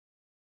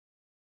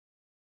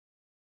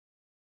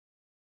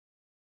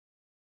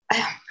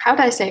how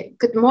do I say,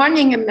 good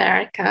morning,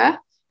 America,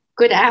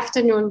 good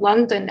afternoon,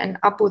 London and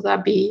Abu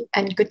Dhabi,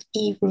 and good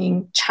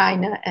evening,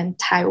 China and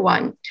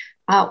Taiwan.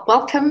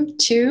 Welcome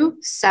to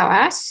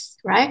SOAS,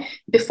 right?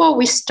 Before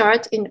we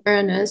start in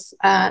earnest,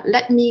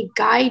 let me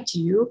guide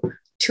you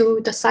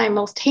to the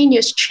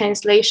simultaneous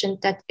translation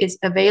that is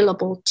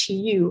available to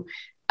you.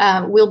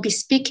 We'll be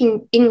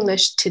speaking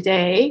English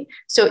today.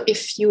 So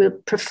if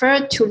you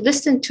prefer to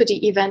listen to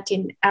the event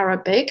in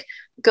Arabic,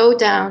 go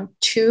down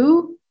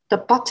to the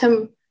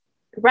bottom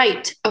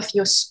right of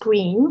your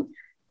screen,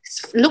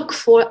 look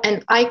for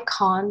an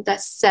icon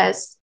that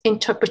says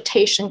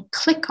interpretation,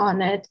 click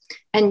on it,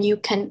 and you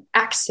can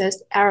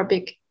access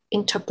Arabic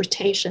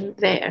interpretation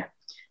there.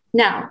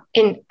 Now,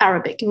 in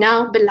Arabic,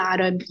 now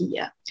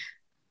بالعربية.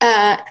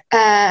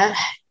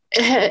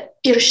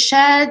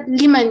 إرشاد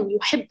لمن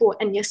يحب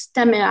أن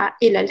يستمع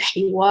إلى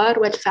الحوار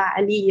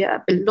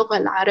والفعالية باللغة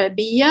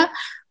العربية،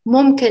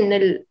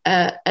 ممكن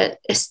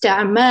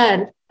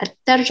استعمال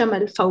الترجمة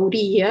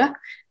الفورية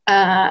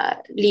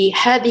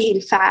لهذه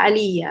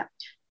الفعالية.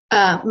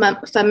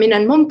 فمن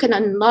الممكن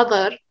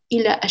النظر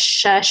إلى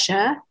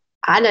الشاشة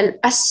على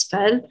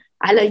الأسفل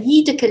على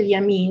يدك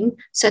اليمين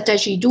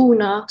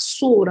ستجدون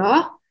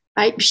صورة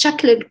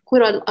بشكل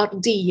الكرة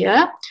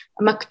الأرضية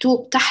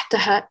مكتوب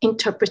تحتها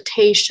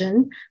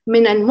interpretation.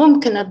 من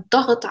الممكن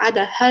الضغط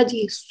على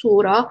هذه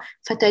الصورة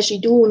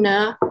فتجدون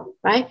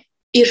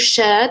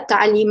إرشاد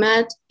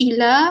تعليمات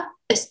إلى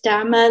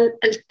استعمال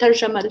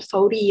الترجمة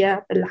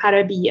الفورية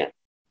بالعربية.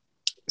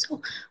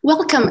 So,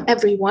 welcome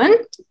everyone.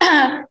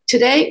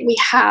 Today we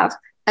have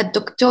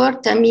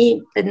Dr.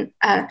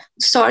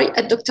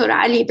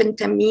 Ali bin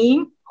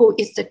Tamim, who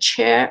is the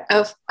chair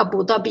of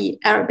Abu Dhabi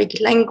Arabic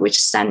Language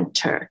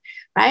Center,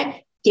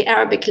 right? The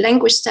Arabic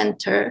Language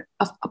Center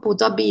of Abu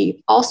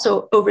Dhabi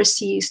also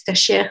oversees the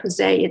Sheikh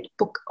Zayed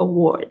Book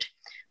Award,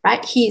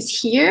 right?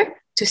 He's here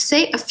to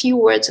say a few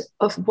words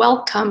of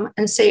welcome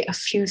and say a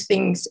few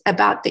things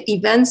about the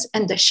events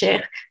and the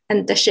Sheikh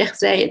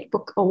Zayed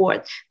Book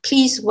Award.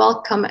 Please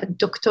welcome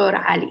Dr.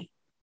 Ali.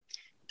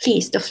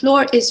 Please, the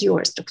floor is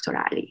yours, Dr.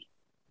 Ali.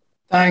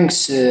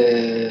 Thanks.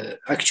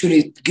 Actually,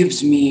 it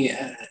gives me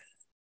a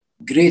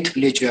great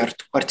pleasure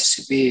to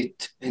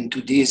participate in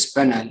today's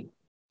panel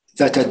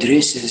that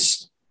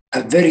addresses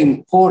a very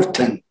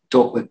important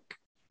topic,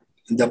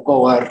 the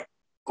power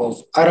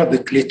of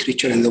Arabic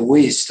literature in the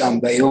West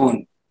and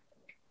beyond.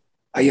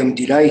 I am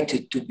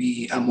delighted to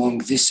be among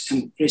this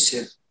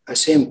impressive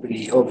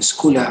assembly of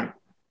scholars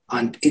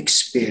and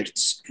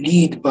experts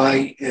led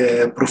by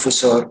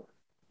Professor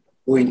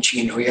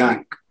Wen-chin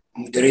Ouyang,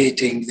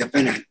 moderating the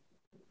panel.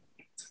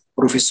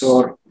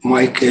 Professor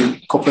Michael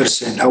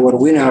Copperson, our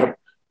winner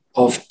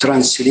of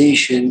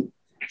translation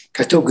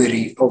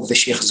category of the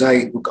Sheikh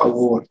Zayed Book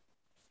Award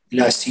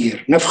last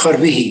year. نفخر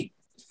به.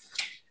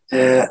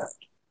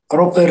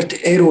 Robert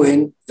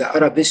Irwin, the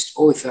Arabist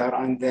author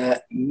and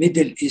the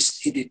Middle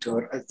East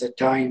editor at the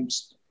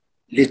Times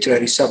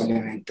Literary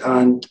Supplement,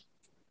 and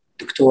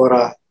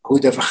Dr.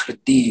 Huda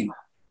Fakhruddin,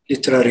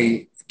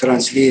 literary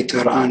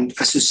translator and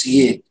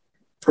associate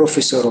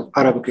professor of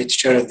Arabic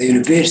literature at the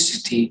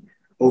University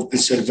of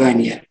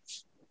Pennsylvania.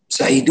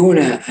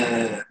 سعيدون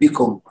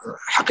بكم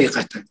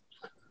حقيقة.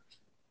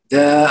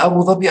 The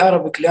Abu Dhabi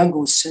Arabic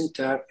Language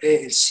Center,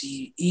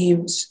 ALC,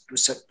 aims to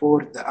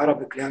support the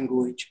Arabic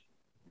language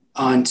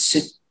and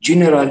set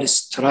general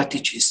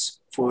strategies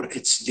for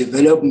its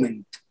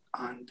development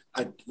and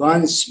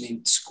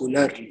advancement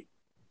scholarly,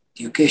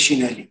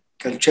 educationally,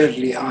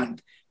 culturally,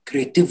 and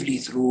creatively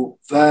through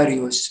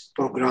various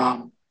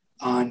programs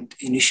and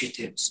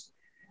initiatives.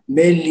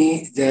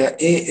 Mainly, the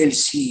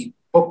ALC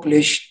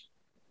published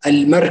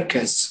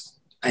Al-Markaz,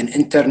 an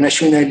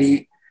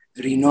internationally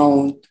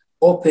renowned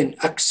open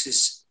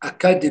access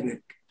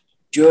academic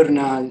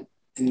journal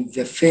in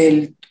the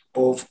field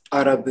of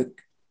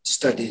Arabic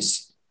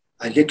studies,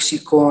 a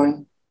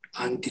lexicon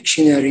and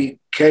dictionary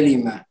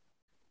kalima,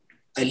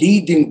 a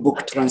leading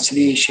book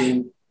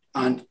translation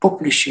and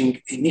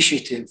publishing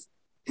initiative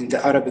in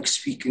the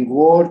Arabic-speaking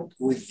world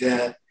with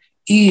the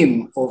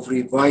aim of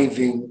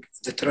reviving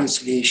the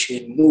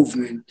translation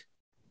movement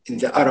in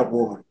the Arab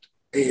world.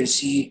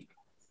 ALC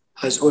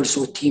has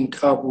also teamed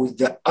up with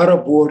the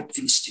Arab World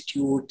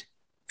Institute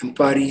in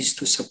Paris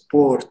to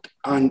support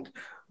and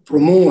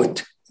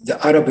promote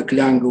the Arabic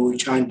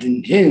language and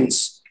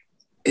enhance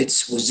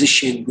its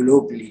position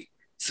globally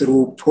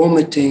through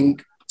promoting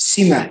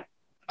SIMA,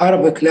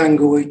 Arabic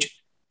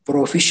Language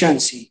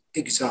Proficiency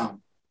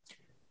Exam.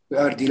 We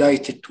are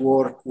delighted to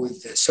work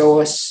with the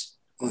SOAS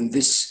on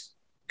this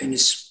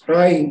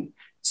inspiring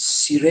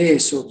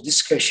series of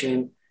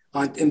discussion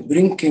and in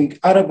bringing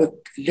Arabic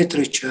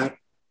literature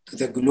to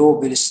the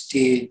global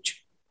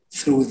stage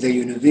through the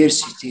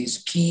university's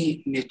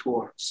key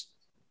networks.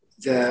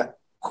 The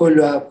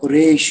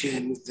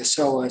collaboration with the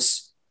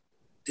SOAS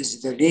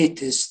is the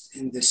latest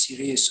in the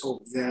series of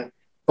the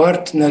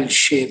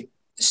partnership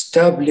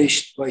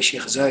established by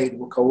Sheikh Zayed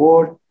Book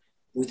Award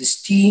with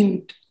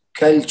esteemed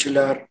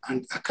cultural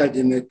and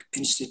academic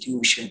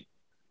institutions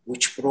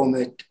which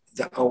promote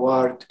the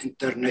award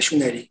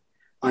internationally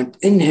and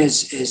in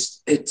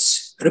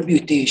its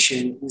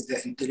reputation with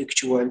the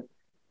intellectual,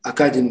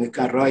 academic,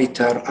 and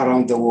writer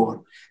around the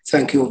world.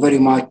 Thank you very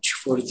much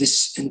for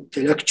this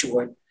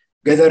intellectual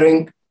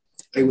gathering.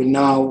 I will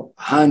now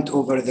hand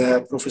over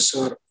the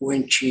Professor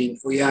Wen-chin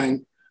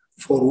Ouyang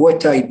for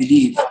what I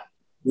believe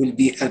will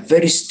be a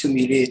very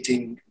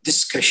stimulating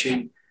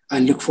discussion,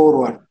 and look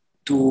forward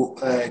to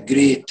a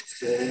great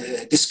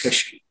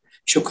discussion.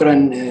 شكرا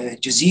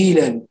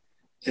جزيلا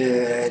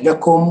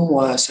لكم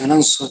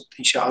وسننصت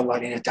إن شاء الله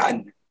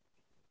لنتعلم.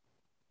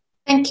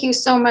 Thank you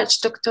so much,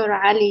 Dr.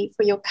 Ali,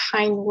 for your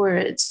kind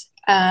words.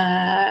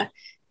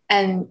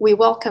 And we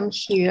welcome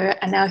here,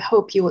 and I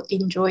hope you will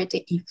enjoy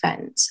the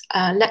event.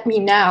 Let me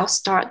now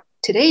start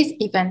today's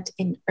event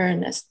in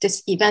earnest.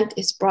 This event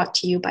is brought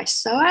to you by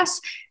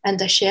SOAS and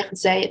the Sheikh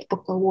Zayed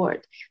Book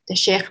Award. The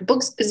Sheikh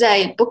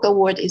Zayed Book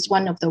Award is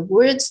one of the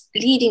world's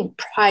leading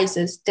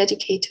prizes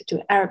dedicated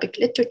to Arabic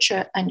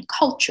literature and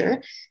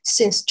culture.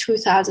 Since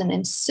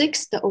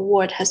 2006, the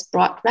award has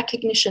brought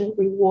recognition,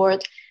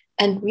 reward,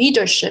 and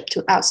readership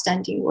to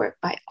outstanding work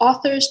by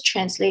authors,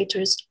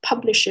 translators,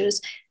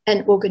 publishers,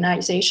 and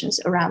organizations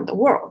around the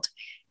world.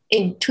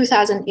 In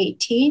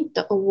 2018,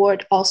 the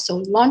award also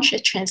launched a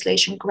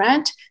translation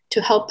grant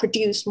to help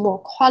produce more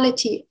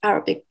quality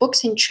Arabic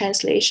books in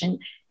translation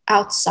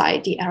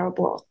outside the Arab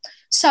world.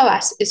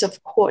 SOAS is,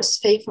 of course,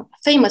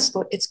 famous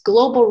for its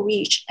global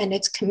reach and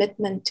its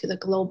commitment to the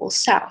global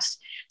South.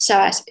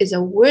 SOAS is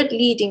a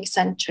world-leading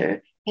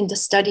center in the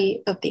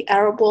study of the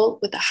Arab world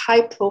with a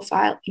high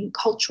profile in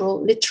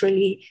cultural,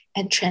 literary,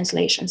 and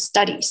translation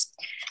studies.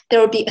 There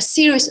will be a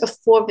series of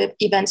 4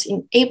 events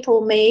in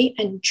April, May,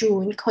 and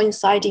June,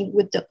 coinciding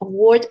with the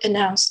award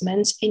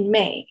announcements in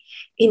May.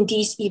 In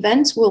these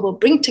events, we will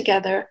bring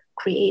together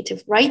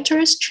creative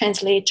writers,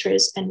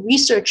 translators, and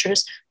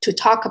researchers to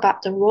talk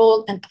about the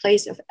role and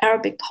place of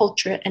Arabic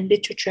culture and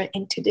literature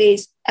in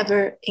today's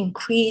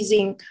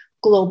ever-increasing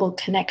global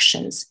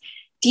connections.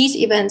 These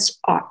events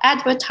are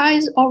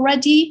advertised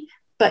already,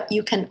 but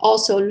you can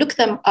also look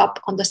them up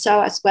on the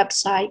SOAS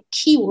website,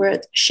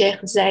 keyword Sheikh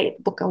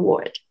Zayed Book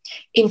Award.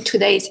 In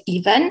today's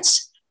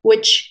events,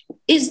 which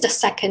is the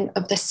second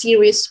of the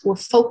series, will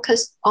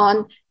focus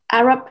on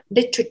Arab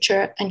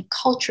literature and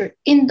culture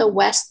in the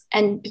West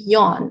and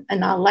beyond.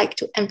 And I like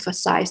to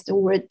emphasize the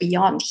word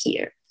beyond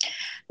here.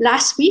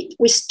 Last week,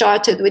 we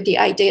started with the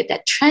idea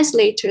that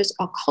translators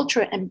are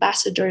cultural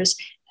ambassadors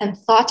and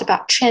thought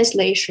about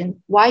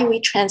translation, why we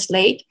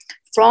translate,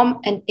 from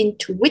and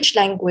into which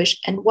language,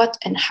 and what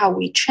and how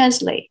we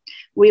translate.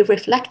 We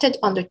reflected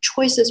on the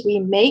choices we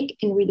make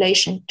in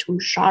relation to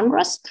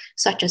genres,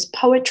 such as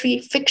poetry,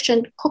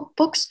 fiction,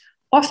 cookbooks,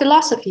 or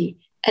philosophy,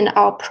 and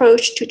our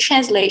approach to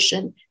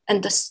translation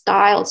and the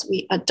styles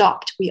we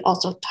adopt. We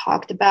also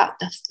talked about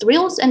the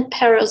thrills and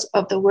perils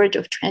of the word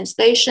of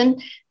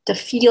translation, the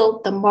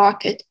field, the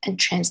market, and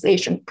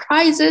translation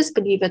prizes,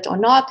 believe it or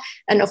not,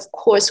 and of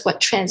course,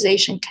 what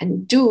translation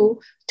can do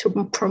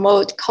to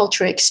promote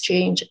cultural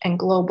exchange and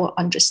global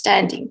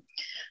understanding.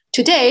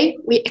 Today,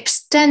 we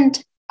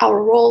extend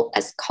our role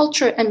as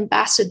culture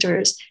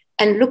ambassadors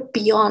and look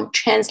beyond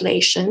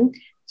translation,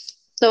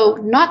 though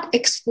not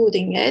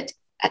excluding it,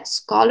 at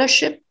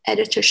scholarship,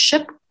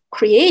 editorship,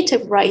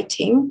 creative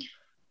writing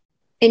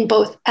in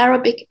both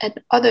Arabic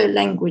and other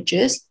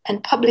languages,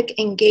 and public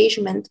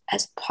engagement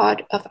as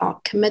part of our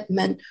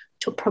commitment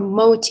to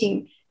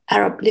promoting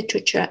Arab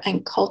literature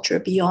and culture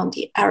beyond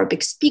the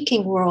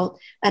Arabic-speaking world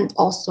and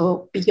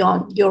also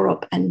beyond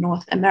Europe and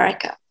North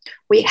America.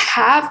 We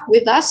have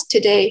with us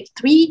today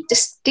 3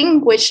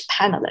 distinguished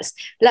panelists.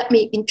 Let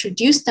me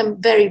introduce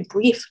them very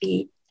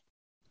briefly,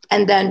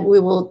 and then we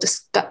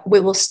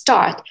will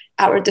start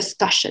our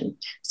discussion.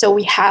 So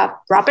we have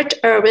Robert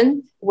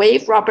Irwin.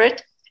 Wave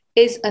Robert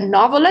is a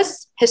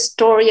novelist,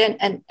 historian,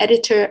 and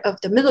editor of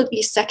the Middle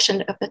East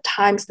section of the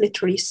Times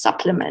Literary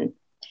Supplement.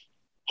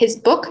 His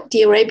book,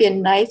 The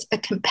Arabian Nights, A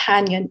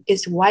Companion,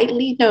 is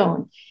widely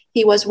known.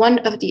 He was one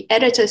of the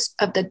editors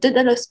of the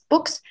Daedalus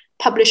Books,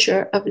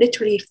 publisher of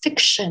literary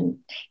fiction.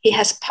 He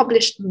has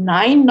published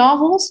 9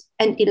 novels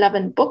and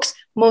 11 books,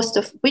 most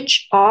of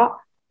which are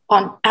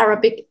on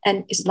Arabic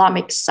and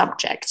Islamic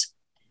subjects.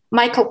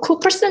 Michael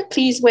Cooperson,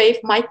 please wave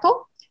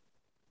Michael,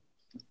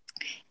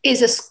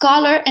 is a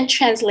scholar and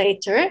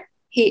translator.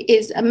 He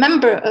is a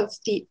member of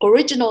the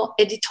original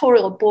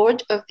editorial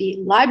board of the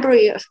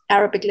Library of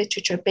Arabic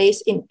Literature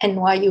based in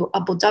NYU,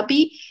 Abu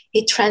Dhabi.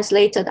 He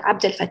translated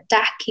Abdel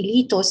Fattah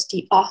Kilitos,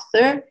 the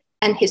author,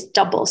 and his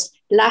doubles.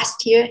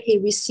 Last year, he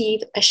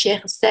received a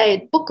Sheikh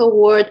Zayed Book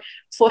Award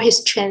for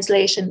his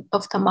translation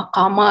of the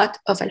Maqamat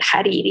of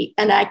Al-Hariri,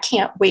 and I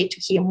can't wait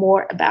to hear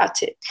more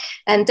about it.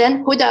 And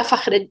then Huda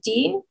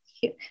Fakhreddin,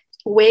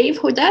 wave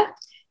Huda,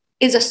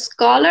 is a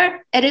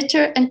scholar,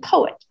 editor, and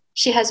poet.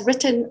 She has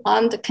written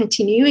on the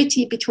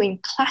continuity between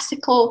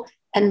classical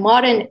and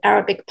modern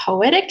Arabic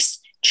poetics,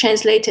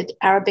 translated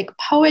Arabic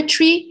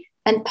poetry,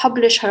 and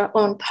published her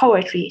own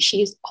poetry.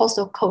 She is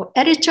also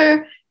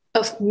co-editor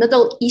of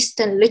Middle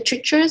Eastern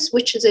Literatures,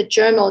 which is a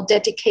journal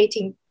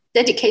dedicating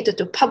dedicated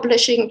to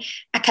publishing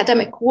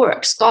academic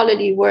work,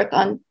 scholarly work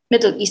on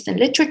Middle Eastern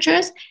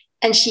literatures.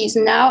 And she's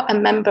now a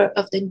member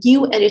of the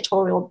new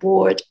editorial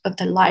board of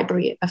the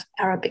Library of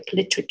Arabic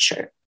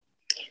Literature.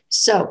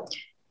 So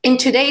in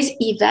today's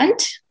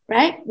event,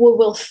 right, we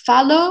will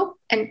follow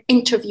an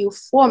interview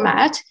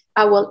format.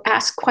 I will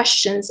ask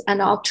questions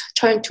and I'll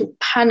turn to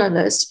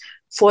panelists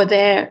for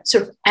their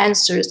sort of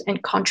answers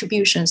and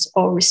contributions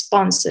or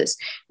responses.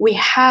 We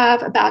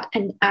have about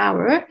an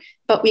hour,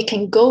 but we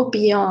can go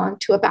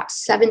beyond to about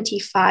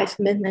 75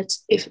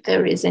 minutes if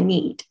there is a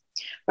need,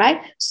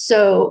 right?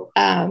 So,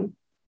 and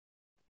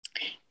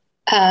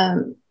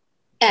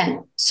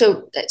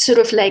so sort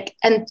of like,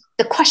 and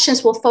the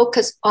questions will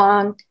focus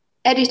on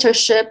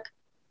editorship,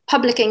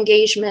 public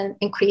engagement,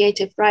 and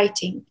creative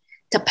writing.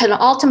 The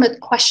penultimate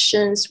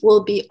questions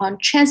will be on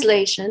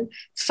translation.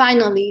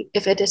 Finally,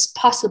 if it is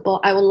possible,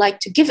 I would like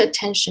to give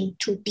attention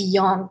to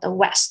beyond the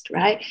West,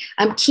 right?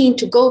 I'm keen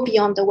to go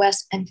beyond the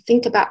West and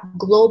think about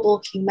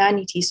global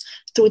humanities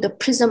through the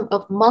prism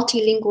of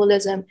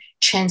multilingualism,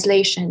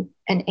 translation,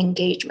 and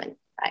engagement,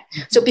 right?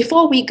 So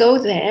before we go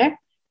there,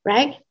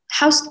 right,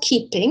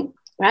 housekeeping,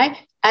 right?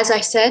 As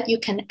I said, you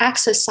can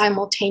access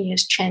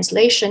simultaneous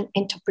translation,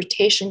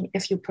 interpretation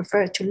if you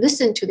prefer to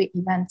listen to the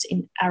events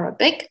in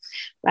Arabic,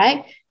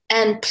 right?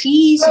 And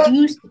please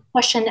use the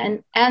question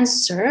and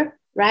answer,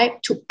 right,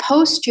 to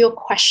post your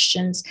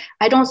questions.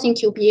 I don't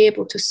think you'll be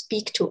able to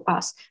speak to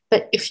us,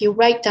 but if you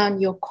write down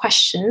your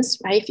questions,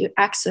 right, if you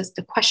access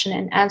the question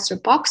and answer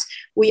box,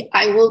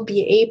 I will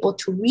be able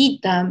to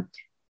read them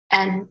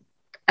and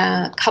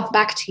come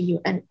back to you,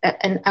 and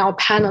our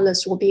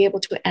panelists will be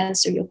able to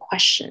answer your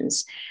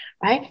questions.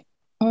 Right?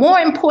 More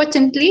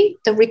importantly,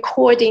 the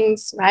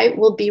recordings, right,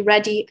 will be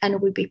ready and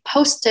will be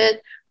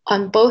posted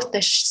on both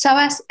the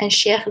SOAS and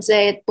Sheikh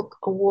Zayed Book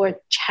Award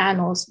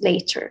channels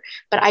later,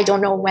 but I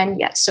don't know when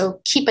yet.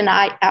 So keep an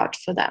eye out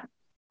for them,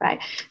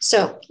 right?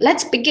 So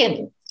let's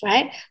begin,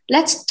 right?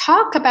 Let's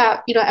talk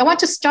about, I want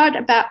to start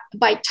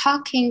by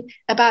talking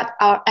about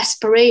our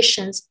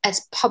aspirations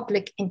as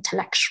public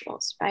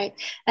intellectuals, right?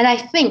 And I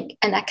think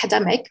an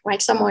academic,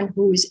 right, someone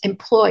who's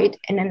employed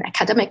in an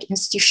academic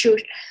institution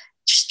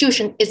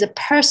is a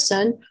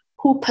person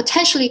who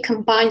potentially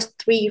combines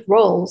three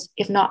roles,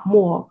 if not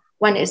more.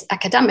 One is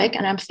academic,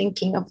 and I'm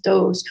thinking of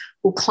those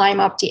who climb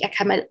up the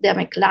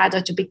academic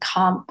ladder to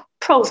become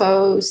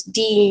provosts,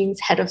 deans,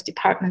 head of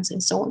departments,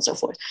 and so on and so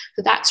forth.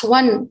 So that's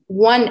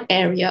one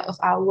area of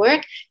our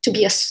work, to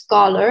be a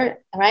scholar,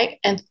 right?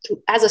 And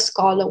as a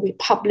scholar, we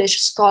publish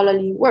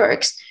scholarly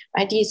works,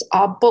 right? These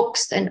are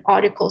books and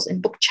articles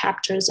and book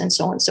chapters and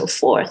so on and so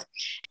forth.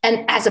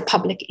 And as a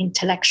public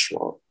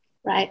intellectual,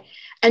 right?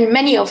 And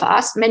many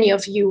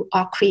of you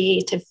are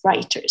creative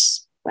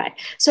writers, right?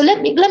 So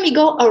let me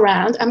go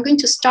around. I'm going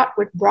to start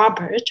with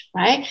Robert,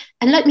 right?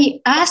 And let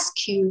me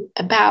ask you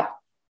about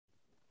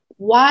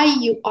why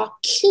you are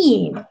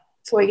keen.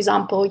 For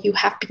example, you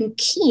have been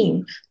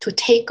keen to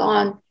take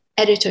on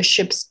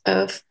editorships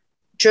of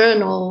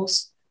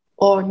journals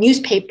or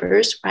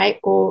newspapers, right?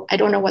 Or I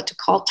don't know what to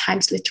call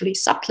Times Literary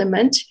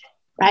Supplement,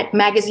 right?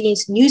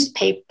 Magazines,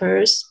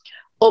 newspapers,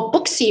 or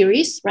book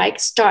series, right?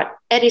 Start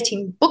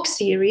editing book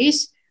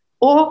series,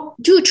 or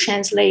do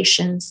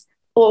translations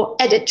or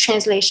edit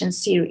translation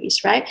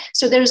series, right?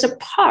 So there's a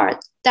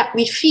part that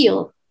we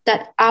feel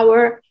that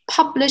our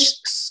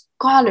published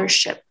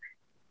scholarship,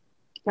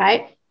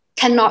 right,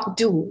 cannot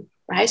do,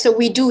 right? So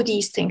we do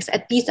these things,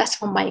 at least that's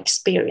from my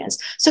experience.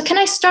 So can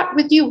I start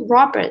with you,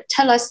 Robert?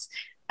 Tell us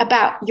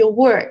about your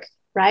work,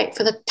 right,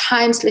 for the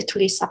Times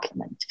Literary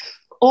Supplement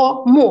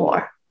or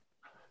more.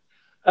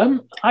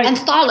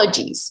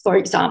 Anthologies, for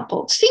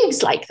example,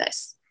 things like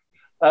this.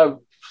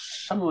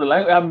 Some of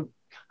the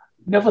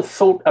never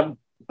thought,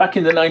 back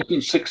in the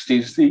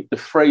 1960s, the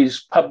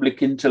phrase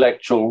public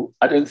intellectual,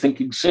 I don't think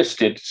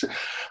existed. So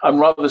I'm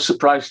rather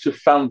surprised to have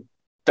found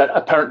that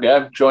apparently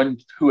I've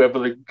joined whoever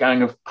the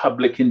gang of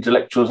public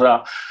intellectuals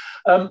are.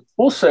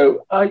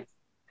 Also, I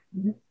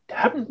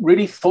haven't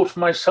really thought of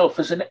myself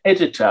as an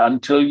editor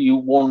until you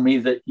warned me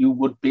that you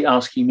would be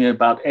asking me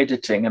about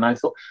editing. And I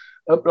thought,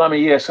 oh,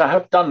 blimey, yes, I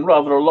have done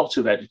rather a lot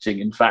of editing,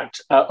 in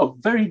fact, of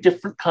very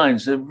different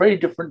kinds. There are very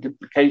different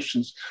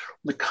implications of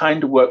the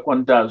kind of work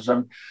one does.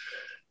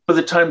 For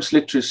the Times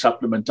Literary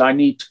Supplement, I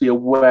need to be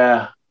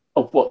aware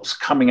of what's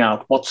coming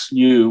out, what's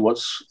new,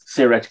 what's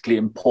theoretically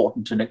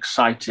important and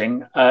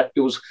exciting. It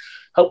was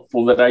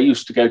helpful that I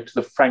used to go to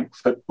the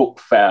Frankfurt Book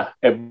Fair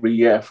every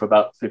year for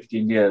about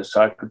 15 years,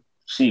 so I could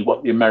see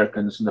what the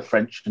Americans and the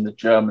French and the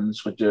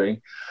Germans were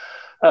doing.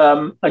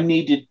 I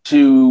needed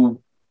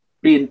to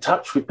be in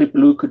touch with people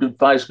who could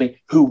advise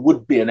me, who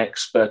would be an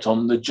expert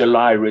on the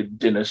Jalayirid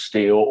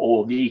dynasty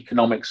or the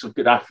economics of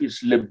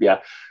Gaddafi's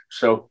Libya,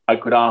 so I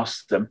could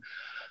ask them.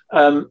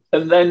 And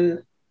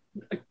then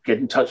get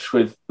in touch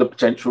with the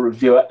potential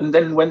reviewer. And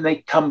then when they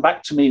come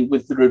back to me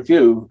with the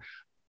review,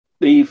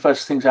 the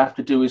first things I have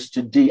to do is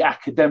to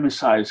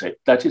de-academicize it.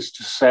 That is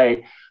to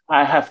say,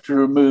 I have to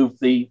remove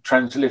get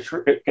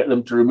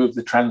them to remove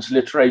the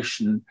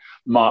transliteration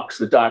marks,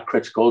 the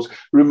diacriticals,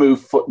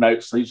 remove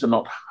footnotes. These are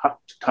not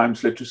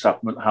Times Literary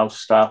Supplement House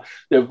style.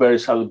 There are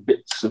various other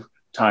bits of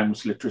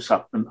Times Literary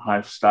Supplement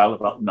House style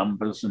about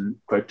numbers and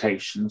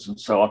quotations and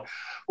so on.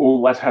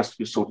 All that has to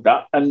be sorted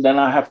out. And then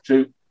I have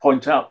to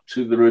point out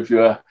to the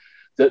reviewer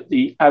that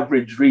the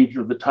average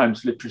reader of the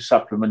Times Literary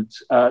Supplement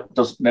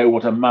doesn't know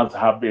what a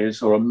madhab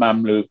is or a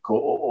mamluk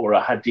or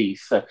a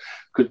hadith.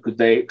 Could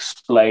they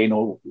explain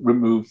or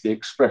remove the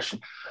expression?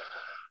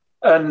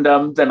 And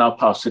then I'll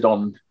pass it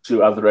on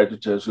to other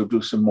editors who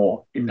do some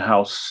more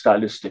in-house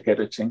stylistic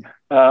editing.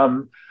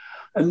 And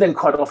then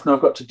quite often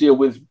I've got to deal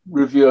with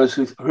reviewers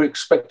who are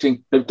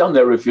expecting, they've done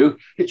their review,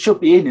 it should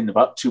be in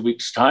about 2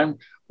 weeks' time.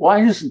 Why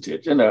isn't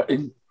it? You know,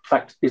 in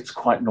fact, it's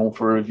quite normal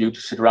for a review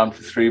to sit around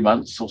for 3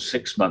 months or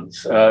 6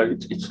 months.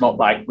 It's not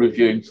like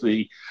reviewing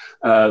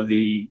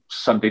the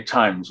Sunday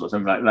Times or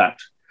something like that.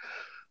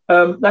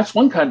 That's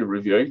one kind of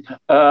reviewing.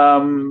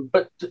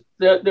 But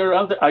there are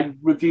other, I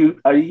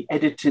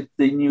edited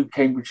the New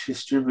Cambridge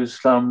History of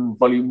Islam,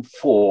 Volume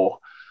 4,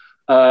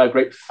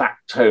 great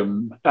fact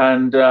tome.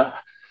 And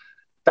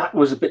that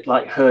was a bit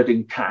like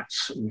herding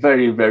cats,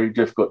 very, very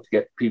difficult to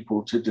get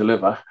people to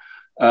deliver.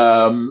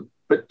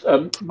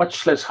 But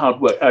much less hard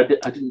work. I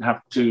didn't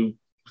have to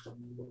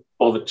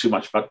bother too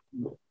much about,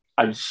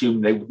 I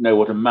assume they would know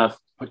what a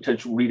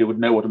potential reader would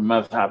know what a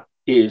madhab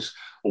is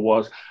or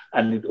was,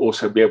 and they'd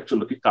also be able to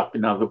look it up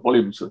in other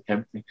volumes of the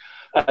company.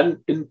 And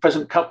in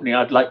present company,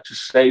 I'd like to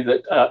say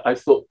that I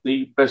thought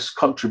the best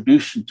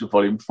contribution to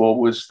Volume 4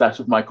 was that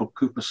of Michael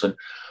Cooperson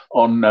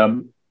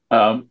on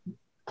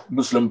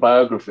Muslim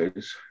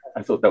biographies.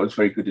 I thought that was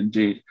very good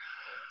indeed.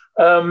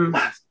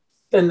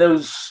 Then there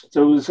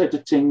was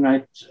editing.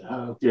 I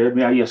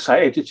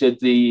edited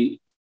the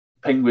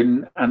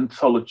Penguin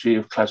Anthology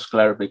of Classical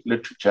Arabic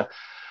Literature.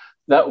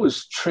 That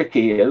was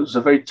tricky. It was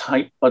a very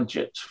tight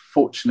budget.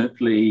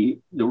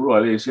 Fortunately, the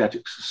Royal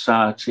Asiatic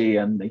Society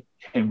and the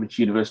Cambridge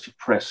University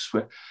Press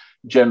were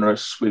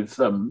generous with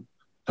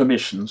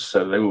permissions,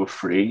 so they were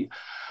free.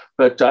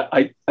 But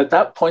at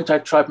that point, I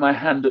tried my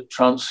hand at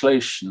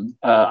translation.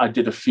 I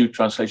did a few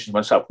translations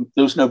myself.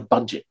 There was no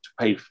budget to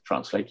pay for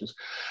translators.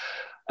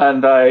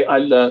 And I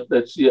learned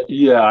that,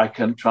 yeah, I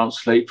can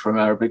translate from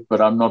Arabic,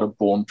 but I'm not a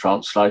born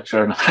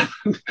translator, and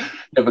I'm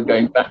never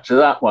going back to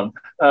that one.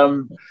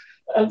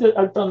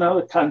 I've done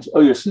other kinds.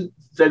 Oh, yes.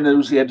 Then there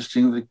was the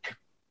editing of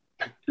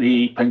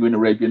the Penguin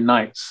Arabian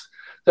Nights.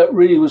 That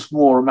really was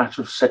more a matter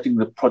of setting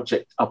the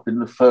project up in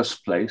the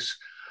first place,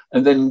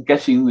 and then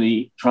getting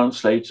the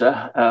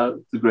translator,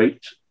 the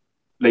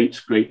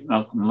late great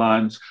Malcolm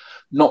Lyons,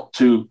 not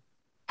to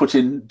put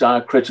in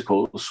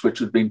diacriticals, which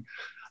had been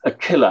a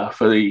killer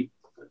for the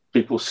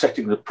people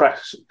setting the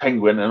press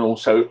Penguin, and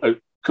also a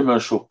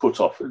commercial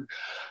put-off.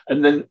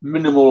 And then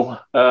minimal,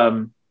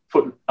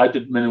 I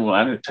did minimal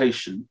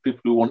annotation.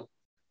 People who want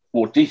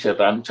more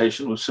detailed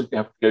annotation will simply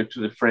have to go to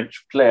the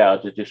French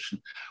Pléiade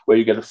edition, where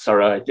you get a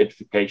thorough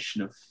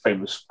identification of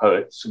famous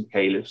poets and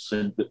caliphs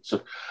and bits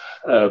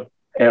of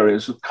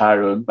areas of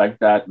Cairo and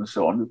Baghdad and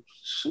so on.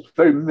 It's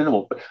very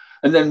minimal.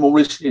 And then more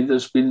recently,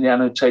 there's been the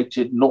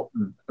annotated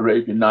Norton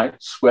Arabian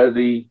Nights, where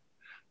the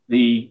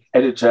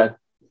editor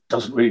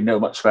doesn't really know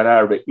much about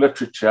Arabic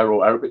literature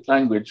or Arabic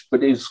language,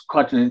 but is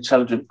quite an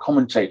intelligent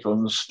commentator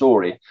on the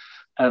story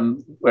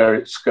and where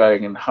it's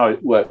going and how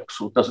it works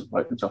or doesn't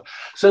work and so on.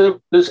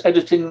 So there's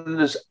editing, and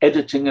there's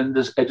editing, and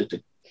there's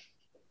editing.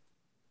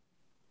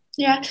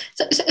 Yeah,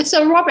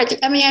 so Robert,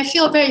 I mean, I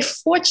feel very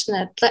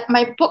fortunate that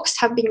my books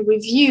have been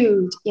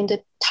reviewed in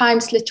the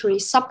Times Literary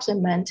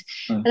Supplement.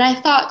 And I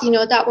thought,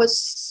 that was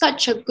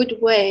such a good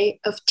way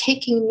of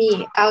taking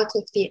me out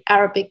of the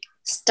Arabic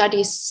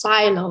studies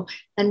silo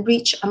and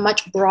reach a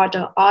much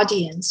broader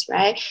audience,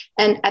 right?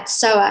 And at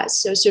SOAS,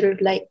 so sort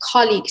of like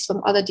colleagues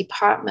from other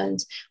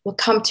departments will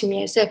come to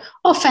me and say,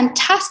 oh,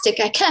 fantastic,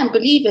 I can't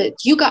believe it.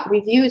 You got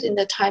reviewed in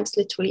the Times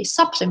Literary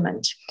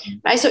Supplement,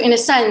 right? So in a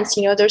sense,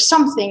 there's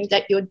something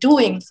that you're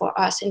doing for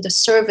us in the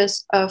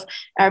service of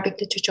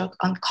Arabic literature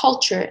and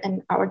culture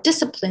and our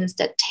disciplines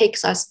that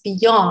takes us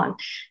beyond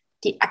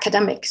the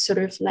academic sort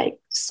of like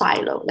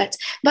silo.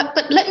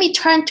 But let me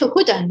turn to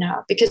Huda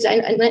now, because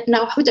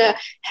now Huda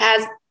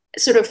has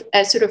sort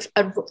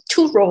of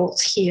two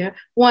roles here.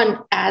 One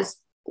as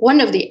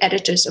one of the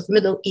editors of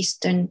Middle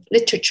Eastern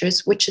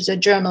Literatures, which is a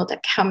journal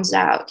that comes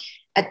out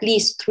at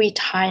least 3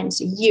 times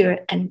a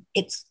year, and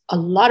it's a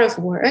lot of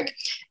work.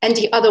 And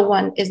the other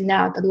one is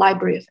now the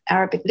Library of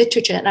Arabic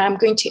Literature. And I'm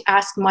going to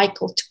ask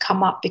Michael to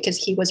come up because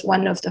he was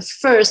one of the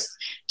first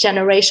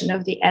generation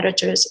of the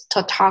editors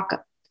to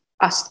talk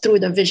us through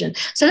the vision.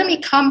 So let me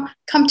come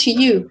to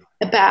you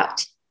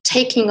about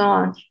taking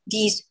on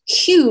these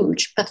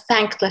huge but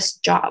thankless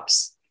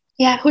jobs.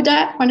 Yeah,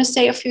 Huda, want to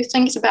say a few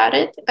things about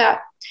it? About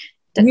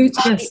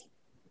the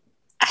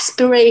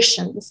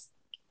aspirations.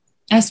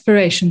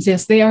 Aspirations,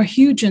 yes, they are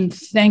huge and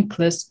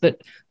thankless,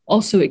 but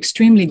also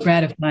extremely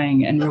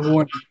gratifying and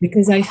rewarding,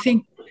 because I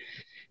think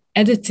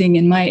editing,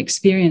 in my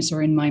experience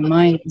or in my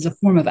mind, is a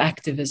form of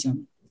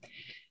activism.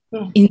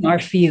 in our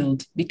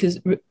field. Because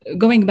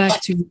going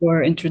back to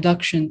your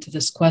introduction to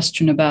this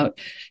question about,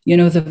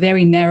 the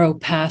very narrow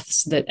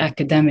paths that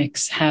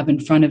academics have in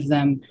front of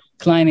them,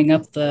 climbing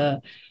up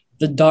the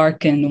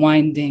dark and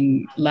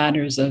winding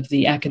ladders of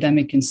the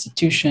academic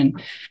institution,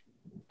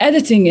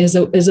 editing is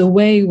a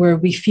way where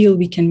we feel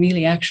we can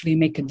really actually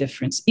make a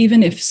difference,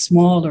 even if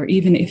small, or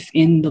even if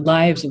in the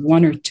lives of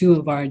one or two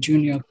of our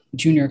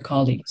junior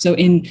colleagues. So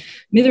in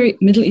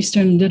Middle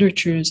Eastern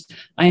literatures,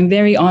 I am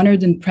very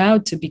honored and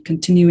proud to be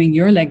continuing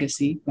your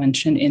legacy,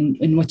 Wen-chin,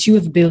 in what you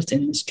have built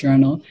in this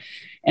journal.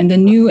 And the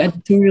new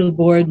editorial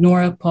board,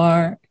 Nora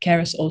Parr,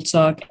 Karis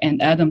Olsok,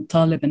 and Adam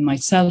Talib and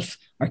myself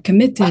are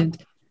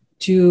committed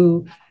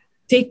to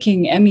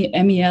taking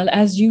MEL,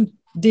 as you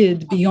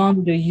did,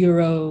 beyond the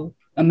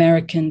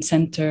Euro-American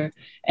Center,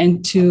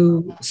 and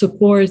to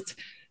support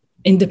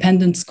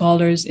independent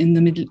scholars in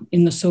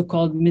the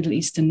so-called Middle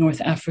East and North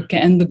Africa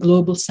and the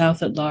global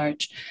South at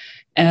large,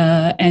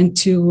 and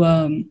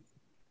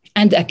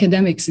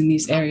academics in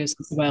these areas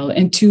as well,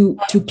 and to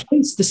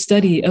place the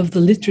study of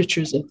the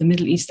literatures of the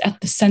Middle East at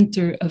the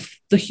center of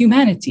the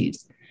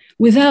humanities,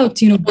 without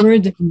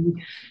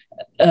burdening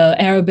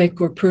Arabic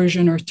or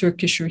Persian or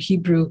Turkish or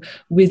Hebrew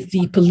with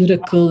the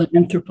political and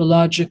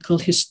anthropological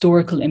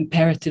historical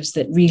imperatives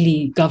that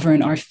really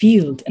govern our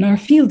field. And our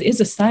field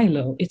is a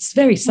silo. It's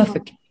very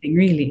suffocating,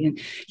 really. And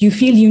you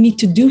feel you need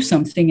to do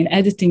something, and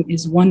editing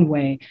is one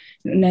way.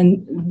 And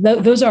then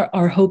those are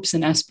our hopes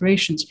and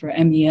aspirations for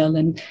MEL,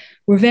 and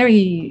we're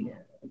very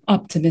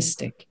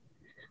optimistic.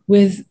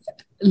 With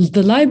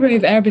the Library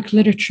of Arabic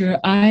Literature,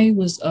 I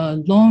was a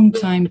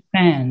longtime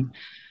fan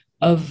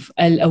of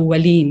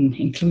Al-Awwalin,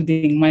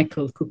 including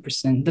Michael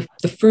Cooperson,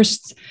 the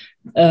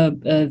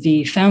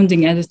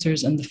founding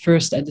editors and the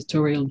first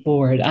editorial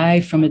board. I,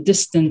 from a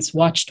distance,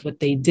 watched what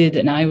they did,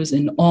 and I was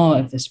in awe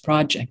of this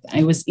project.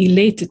 I was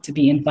elated to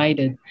be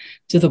invited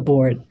to the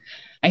board.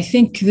 I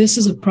think this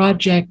is a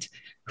project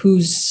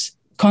whose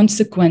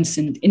consequence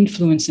and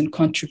influence and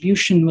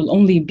contribution will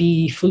only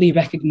be fully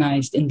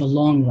recognized in the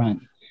long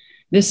run.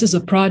 This is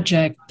a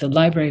project, the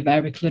Library of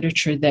Arabic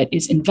Literature, that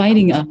is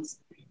inviting us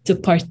to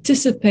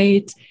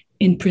participate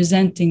in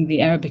presenting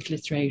the Arabic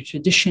literary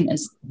tradition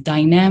as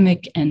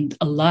dynamic and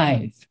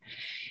alive.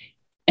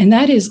 And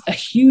that is a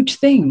huge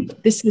thing.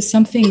 This is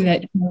something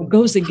that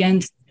goes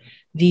against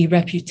the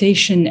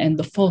reputation and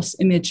the false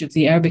image of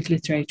the Arabic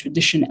literary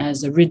tradition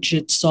as a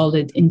rigid,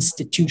 solid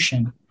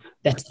institution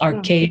that's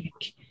archaic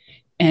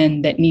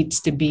and that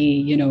needs to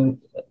be,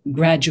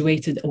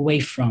 graduated away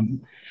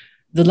from.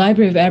 The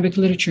Library of Arabic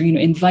Literature,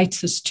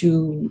 invites us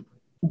to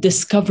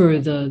discover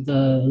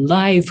the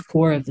live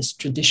core of this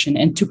tradition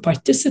and to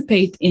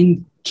participate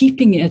in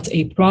keeping it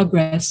a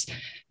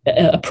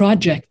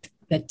project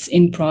that's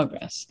in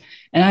progress.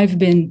 And I've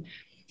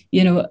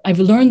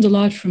learned a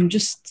lot from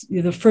just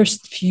the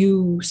first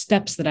few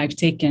steps that I've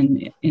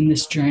taken in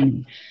this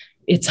journey.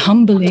 It's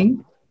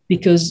humbling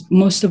because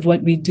most of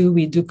what we do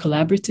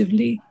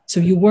collaboratively. So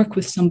you work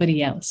with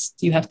somebody else.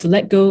 You have to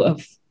let go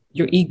of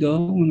your ego,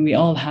 when we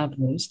all have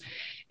those,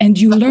 and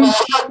you learn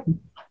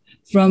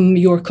from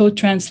your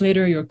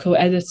co-translator, your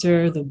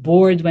co-editor, the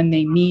board when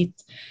they meet.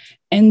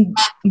 And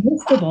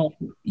most of all,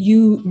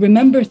 you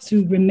remember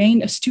to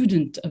remain a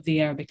student of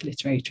the Arabic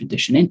literary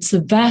tradition. It's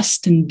a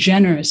vast and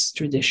generous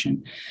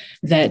tradition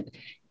that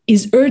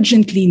is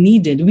urgently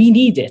needed. We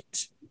need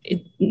it,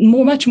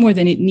 much more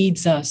than it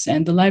needs us.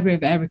 And the Library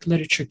of Arabic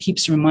Literature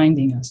keeps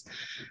reminding us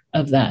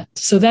of that.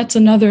 So that's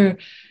another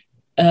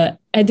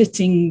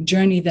editing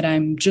journey that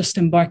I'm just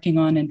embarking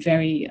on and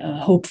very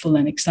hopeful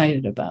and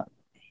excited about.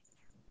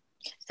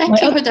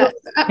 Thank you for that.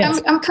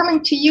 I'm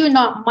coming to you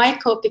now,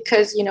 Michael,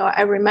 because,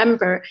 I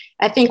remember,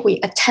 I think we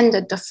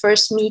attended the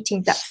first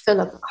meeting that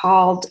Philip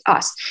called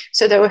us.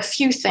 So there were a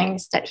few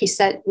things that he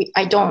said,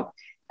 I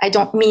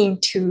don't mean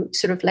to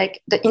sort of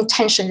like, the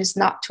intention is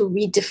not to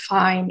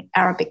redefine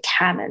Arabic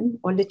canon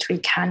or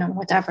literary canon,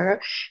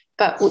 whatever,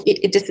 but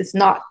this is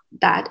not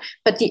that.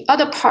 But the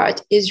other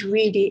part is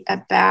really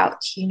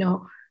about,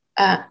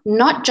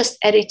 not just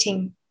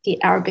editing the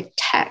Arabic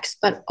text,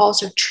 but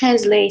also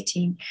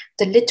translating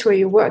the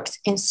literary works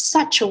in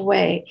such a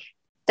way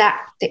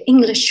that the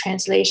English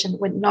translation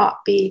would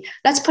not be,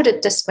 let's put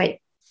it this way,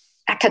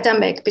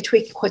 academic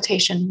between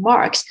quotation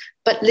marks,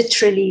 but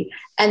literally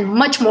and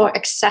much more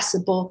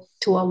accessible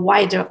to a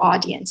wider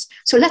audience.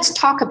 So let's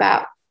talk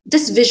about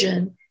this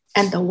vision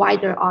and the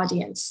wider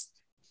audience.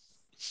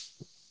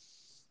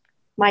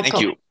 Michael.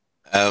 Thank you.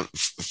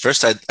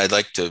 First, I'd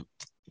like to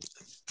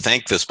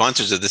thank the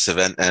sponsors of this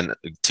event and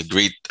to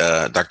greet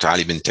Dr.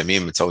 Ali bin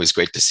Tamim. It's always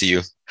great to see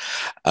you.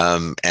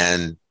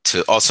 And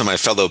to also my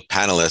fellow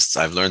panelists,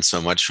 I've learned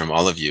so much from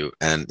all of you,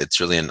 and it's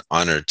really an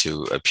honor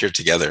to appear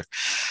together.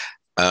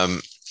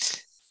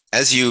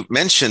 As you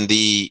mentioned,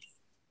 the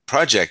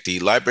project,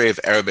 the Library of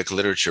Arabic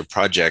Literature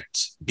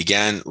project,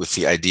 began with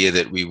the idea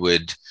that we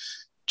would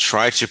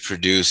try to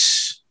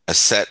produce a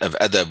set of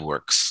adab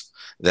works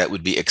that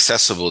would be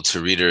accessible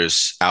to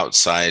readers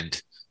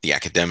outside the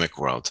academic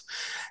world.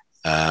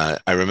 I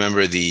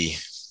remember the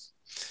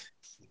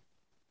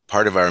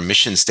part of our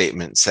mission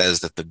statement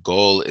says that the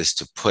goal is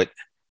to put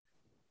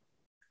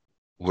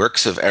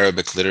works of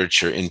Arabic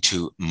literature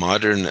into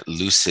modern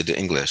lucid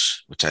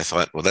English, which I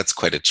thought, well, that's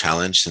quite a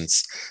challenge,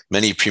 since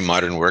many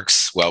pre-modern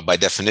works, well, by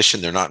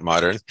definition, they're not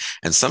modern,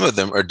 and some of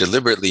them are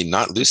deliberately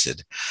not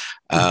lucid.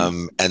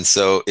 And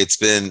so it's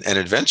been an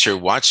adventure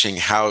watching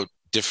how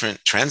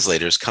different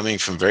translators coming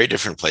from very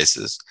different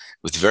places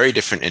with very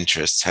different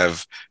interests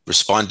have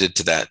responded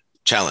to that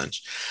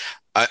challenge.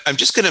 I'm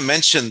just going to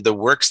mention the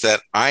works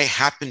that I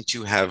happen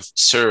to have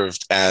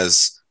served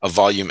as a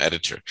volume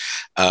editor,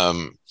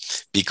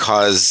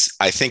 because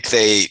I think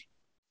they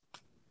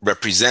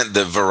represent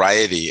the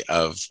variety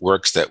of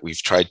works that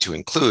we've tried to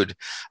include.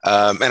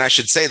 And I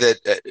should say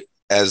that,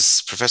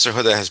 as Professor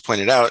Huda has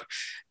pointed out,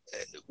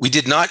 we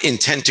did not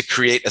intend to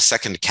create a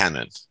second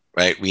canon,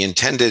 right? We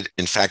intended,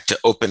 in fact, to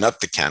open up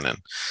the canon.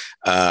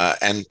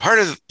 And part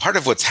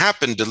of what's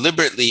happened,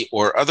 deliberately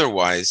or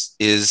otherwise,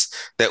 is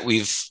that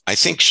we've, I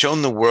think,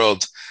 shown the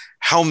world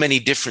how many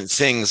different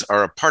things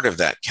are a part of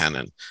that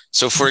canon.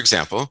 So, for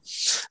example,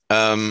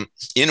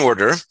 in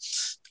order,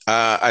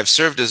 I've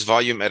served as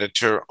volume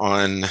editor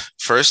on,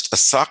 first,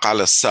 As-Saq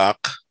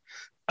al-Saq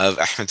of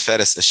Ahmed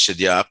Faris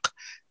al-Shidyaq,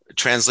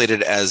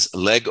 translated as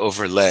Leg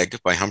Over Leg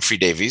by Humphrey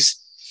Davies.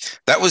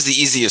 That was the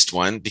easiest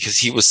one because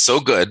he was so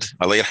good,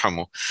 Allah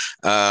yarhamu.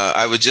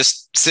 I would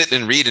just sit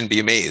and read and be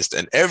amazed.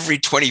 And every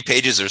 20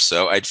 pages or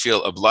so, I'd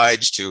feel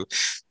obliged to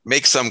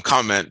make some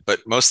comment,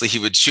 but mostly he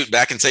would shoot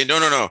back and say, no,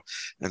 no, no.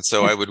 And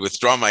so I would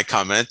withdraw my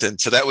comment.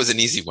 And so that was an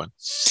easy one.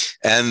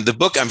 And the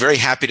book, I'm very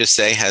happy to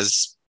say,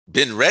 has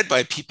been read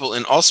by people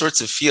in all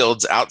sorts of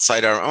fields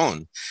outside our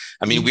own.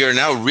 I mean, we are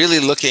now really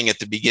looking at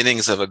the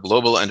beginnings of a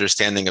global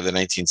understanding of the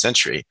 19th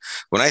century.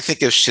 When I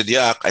think of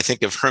Shidyaq, I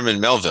think of Herman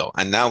Melville.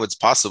 And now it's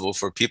possible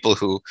for people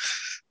who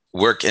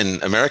work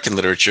in American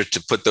literature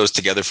to put those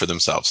together for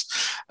themselves.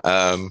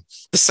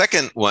 The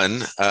second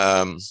one,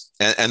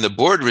 and the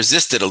board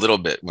resisted a little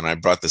bit when I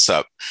brought this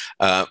up,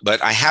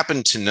 but I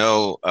happen to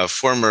know a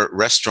former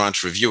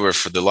restaurant reviewer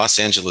for the Los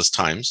Angeles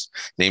Times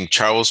named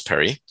Charles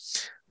Perry,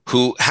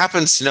 who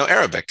happens to know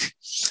Arabic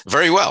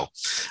very well.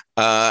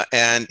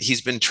 And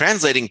he's been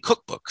translating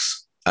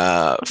cookbooks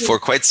for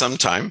quite some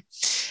time.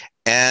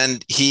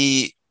 And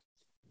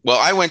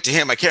I went to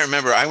him, I can't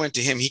remember, I went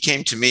to him, he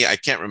came to me, I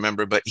can't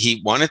remember, but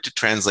he wanted to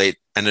translate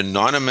an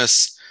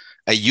anonymous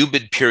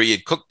Ayyubid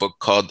period cookbook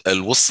called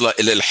Al-Wusla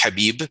ila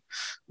al-Habib,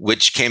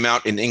 which came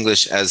out in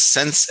English as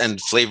Scents and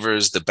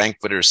Flavors the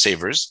Banqueter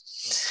Savors.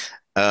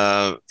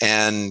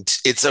 And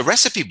it's a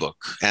recipe book,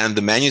 and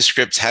the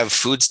manuscripts have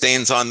food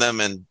stains on them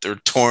and they're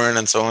torn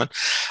and so on.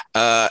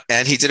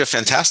 And he did a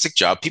fantastic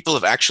job. People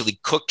have actually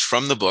cooked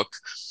from the book.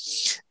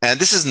 And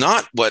this is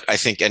not what I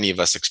think any of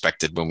us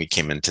expected when we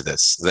came into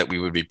this, that we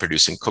would be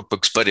producing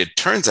cookbooks, but it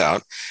turns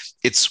out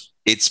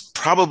it's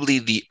probably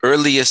the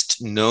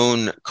earliest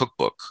known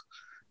cookbook.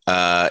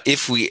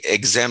 If we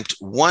exempt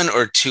one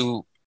or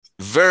two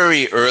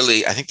very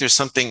early, I think there's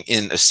something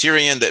in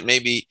Assyrian that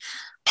maybe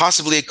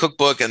possibly a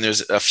cookbook, and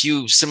there's a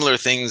few similar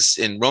things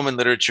in Roman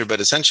literature,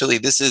 but essentially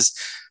this is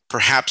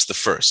perhaps the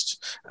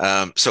first.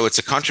 So it's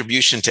a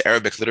contribution to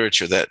Arabic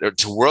literature,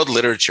 to world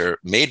literature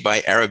made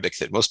by Arabic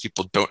that most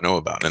people don't know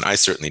about, and I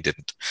certainly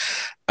didn't.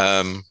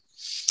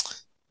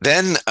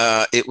 Then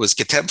it was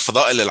Kitab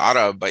Fada'il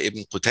al-Arab by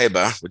Ibn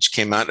Qutaybah, which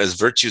came out as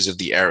Virtues of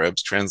the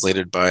Arabs,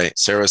 translated by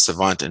Sarah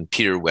Savant and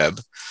Peter Webb.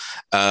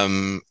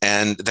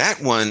 And that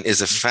one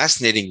is a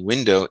fascinating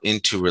window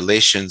into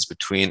relations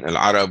between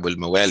al-Arab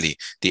wal-Mawali,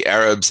 the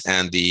Arabs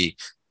and the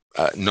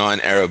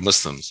non-Arab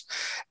Muslims.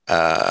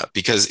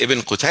 Because Ibn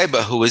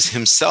Qutaybah, who is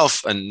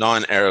himself a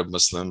non-Arab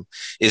Muslim,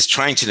 is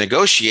trying to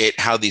negotiate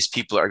how these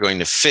people are going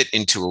to fit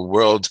into a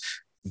world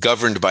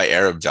governed by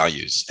Arab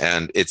values.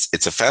 And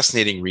it's a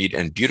fascinating read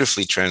and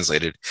beautifully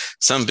translated.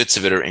 Some bits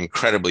of it are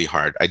incredibly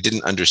hard. I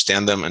didn't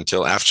understand them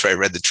until after I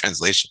read the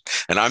translation,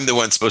 and I'm the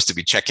one supposed to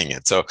be checking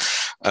it. So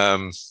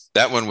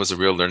that one was a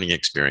real learning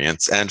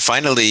experience. And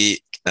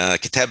finally,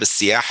 Kitab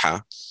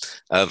al-Siyaha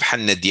of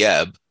Hanna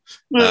Diab,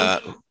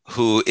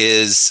 who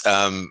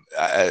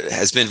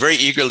has been very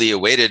eagerly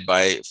awaited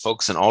by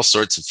folks in all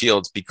sorts of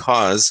fields,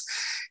 because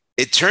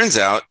it turns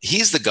out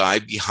he's the guy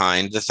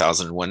behind the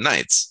 1001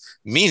 Nights.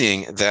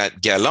 Meaning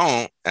that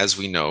Galland, as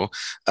we know,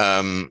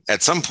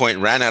 at some point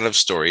ran out of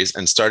stories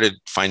and started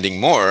finding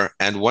more.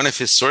 And one of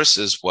his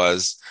sources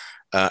was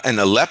an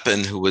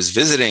Aleppan who was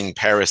visiting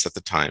Paris at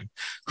the time,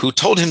 who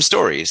told him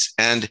stories.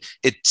 And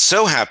it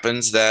so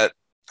happens that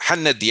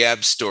Hanna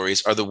Diab's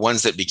stories are the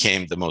ones that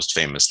became the most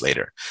famous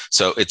later.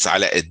 So it's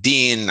Ala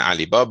ad-Din,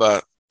 Ali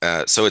Baba.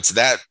 So it's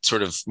that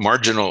sort of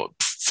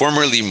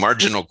formerly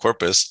marginal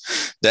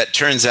corpus that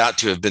turns out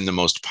to have been the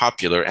most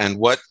popular. And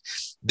what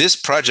this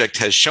project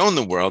has shown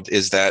the world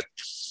is that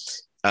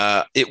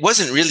it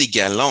wasn't really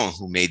Galland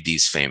who made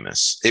these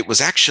famous. It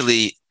was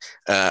actually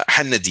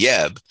Hanna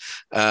Diab,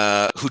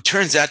 who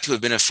turns out to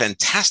have been a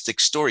fantastic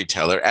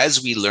storyteller,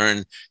 as we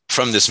learn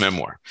from this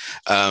memoir,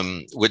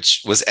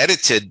 which was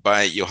edited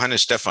by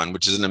Johannes Stephan,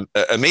 which is an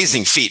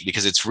amazing feat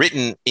because it's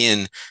written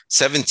in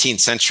 17th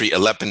century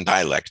Aleppan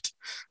dialect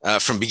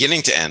from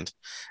beginning to end.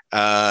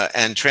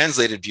 and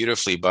translated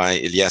beautifully by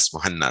Ilyas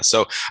Mohanna.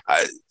 So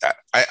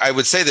I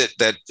would say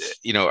that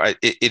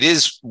it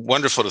is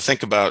wonderful to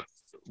think about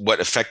what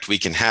effect we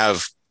can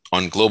have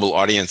on global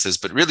audiences.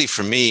 But really,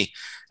 for me,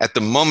 at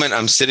the moment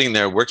I'm sitting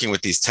there working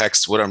with these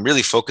texts, what I'm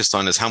really focused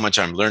on is how much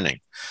I'm learning.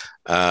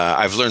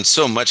 I've learned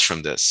so much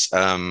from this.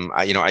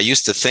 I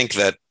used to think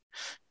that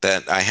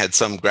I had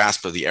some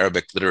grasp of the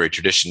Arabic literary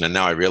tradition, and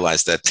now I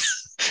realize that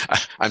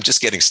I'm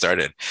just getting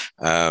started.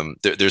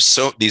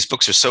 These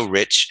books are so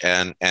rich,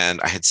 and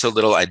I had so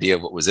little idea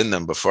of what was in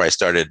them before I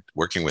started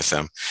working with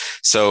them.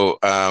 So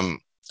I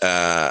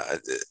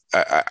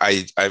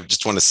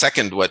just want to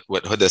second what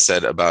Huda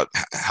said about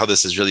how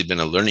this has really been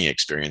a learning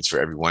experience for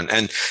everyone,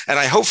 and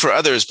I hope for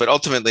others. But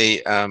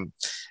ultimately,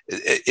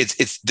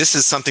 this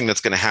is something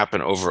that's going to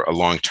happen over a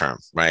long term,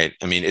 right?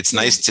 I mean, it's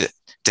nice to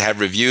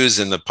have reviews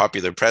in the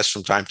popular press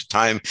from time to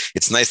time.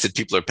 It's nice that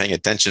people are paying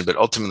attention, but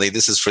ultimately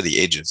this is for the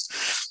ages.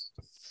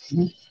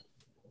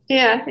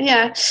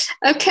 Yeah.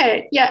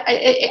 Okay. Yeah,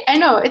 I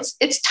know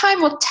it's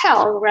time will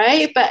tell,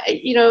 right? But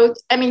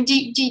I mean,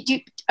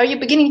 are you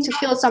beginning to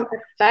feel some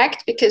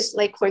effect? Because,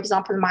 like, for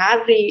example,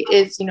 Ma'arri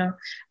is,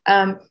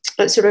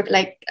 sort of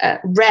like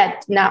read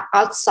now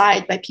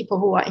outside by people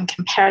who are in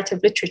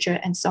comparative literature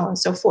and so on and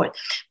so forth.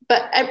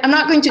 But I'm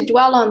not going to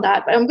dwell on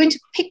that, but I'm going to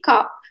pick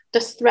up the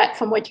thread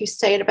from what you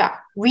said about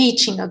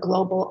reaching a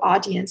global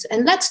audience.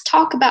 And let's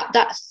talk about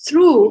that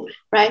through,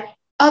 right,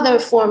 other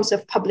forms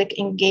of public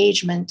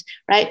engagement,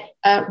 right?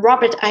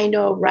 Robert, I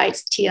know,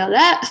 writes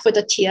TLS for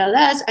the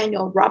TLS. I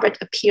know Robert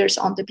appears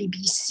on the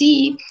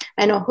BBC.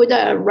 I know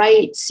Huda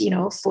writes,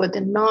 for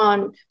the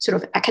non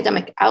sort of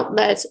academic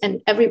outlets,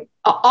 and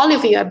all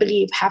of you, I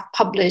believe, have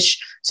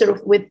published sort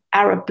of with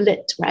Arab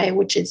Lit, right,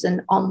 which is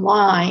an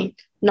online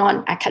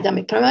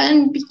non-academic program,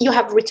 and you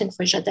have written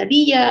for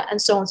Jadaliya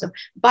and so on. So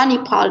Bani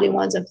Pali,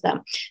 one of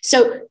them.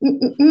 So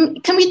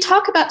can we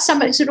talk about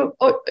somebody sort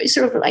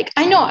of like,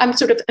 I know I'm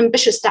sort of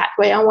ambitious that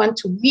way. I want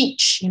to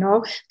reach,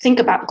 think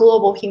about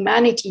global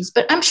humanities,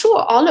 but I'm sure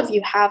all of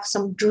you have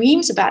some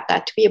dreams about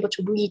that, to be able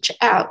to reach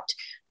out,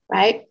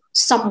 right,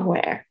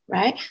 somewhere,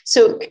 right?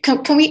 So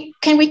can we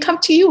come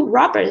to you,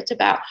 Robert,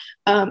 about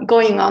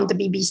going on the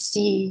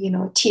BBC,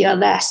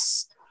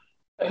 TLS?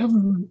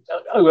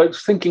 I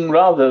was thinking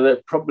rather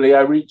that probably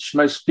I reach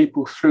most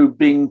people through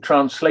being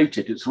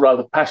translated. It's a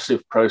rather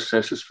passive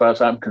process as far as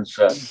I'm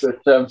concerned.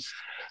 But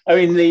I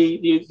mean,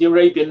 the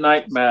Arabian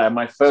Nightmare,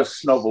 my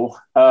first novel,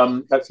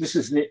 this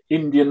is an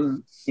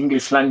Indian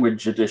English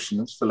language edition.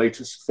 It's the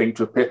latest thing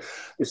to appear.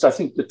 It's, I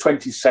think, the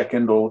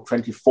 22nd or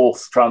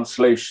 24th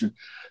translation.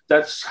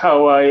 That's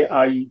how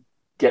I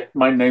get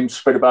my name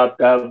spread about.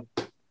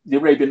 The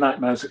Arabian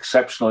Nightmare is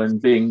exceptional in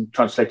being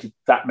translated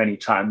that many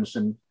times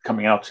and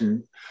coming out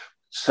in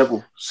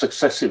several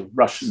successive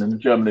Russian and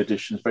German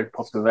editions, very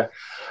popular there.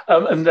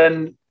 And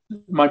then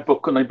my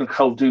book on Ibn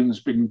Khaldun has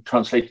been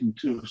translated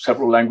into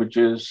several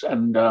languages,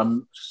 and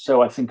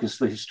so I think is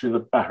the history of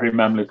the Bahri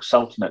Mamluk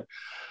Sultanate.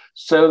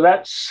 So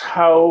that's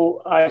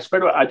how I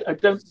spread it. I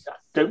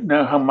don't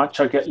know how much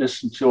I get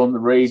listened to on the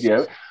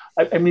radio.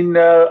 I mean,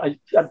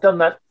 I've done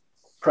that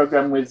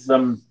program with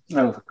for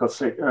God's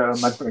sake,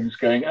 my brain's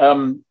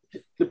going.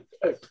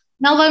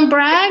 Melvin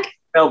Bragg?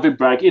 Melvin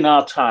Bragg, In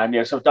Our Time,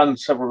 yes. I've done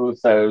several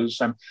of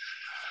those.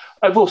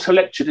 I've also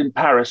lectured in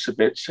Paris a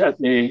bit at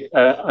the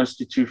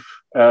Institut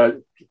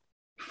Arabe,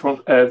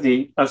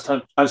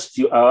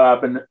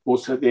 and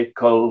also the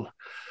École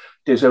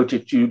des Hautes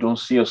Études en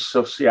Sciences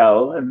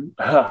Sociales, and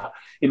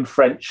in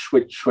French,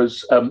 which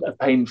was a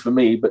pain for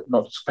me, but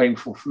not as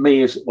painful for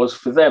me as it was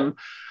for them.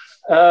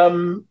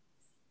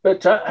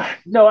 But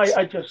no,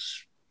 I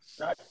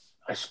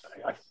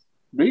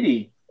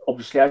really,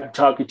 obviously, I'm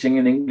targeting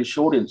an English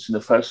audience in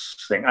the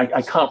first thing.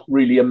 I can't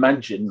really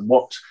imagine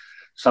what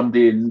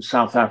somebody in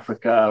South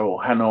Africa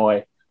or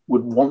Hanoi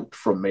would want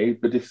from me,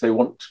 but if they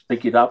want to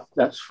pick it up,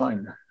 that's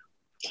fine.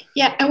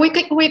 Yeah, and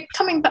we're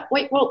coming back.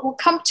 We'll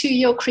come to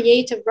your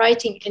creative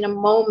writing in a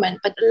moment,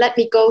 but let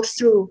me go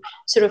through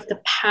sort of the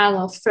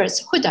panel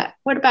first. Huda,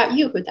 what about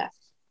you, Huda?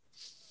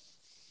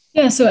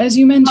 Yeah, so as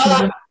you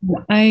mentioned,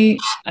 I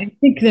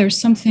think there's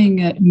something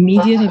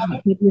immediate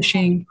about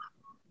publishing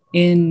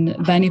in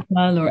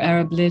Banipal or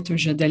Arab Lit or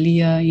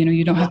Jadaliya.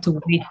 You don't have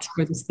to wait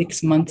for the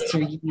 6 months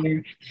or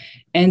year,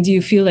 and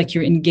you feel like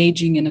you're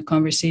engaging in a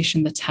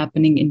conversation that's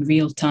happening in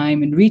real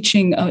time and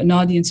reaching an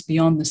audience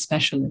beyond the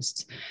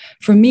specialists.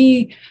 For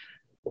me,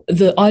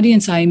 the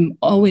audience I'm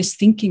always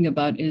thinking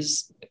about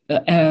is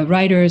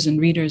writers and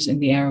readers in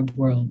the Arab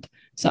world.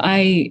 So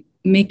I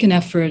make an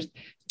effort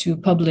to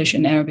publish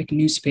in Arabic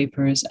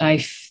newspapers. I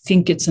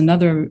think it's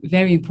another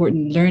very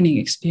important learning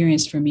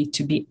experience for me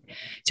to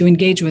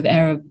engage with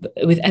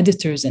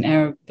editors and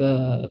Arab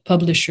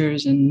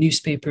publishers and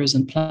newspapers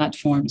and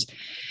platforms.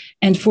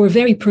 And for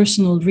very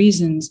personal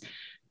reasons,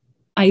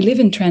 I live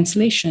in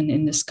translation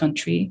in this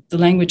country, the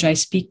language I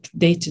speak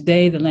day to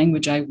day, the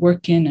language I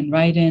work in and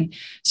write in.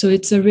 So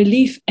it's a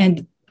relief.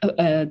 And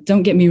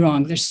don't get me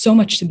wrong, there's so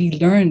much to be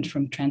learned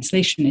from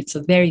translation. It's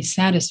a very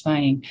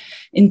satisfying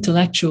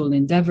intellectual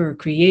endeavor,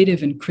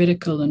 creative and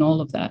critical and all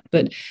of that.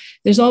 But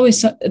there's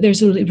a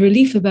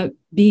relief about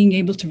being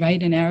able to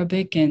write in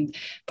Arabic and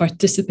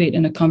participate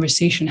in a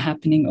conversation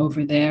happening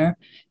over there.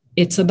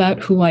 It's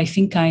about who I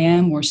think I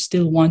am or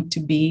still want to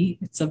be.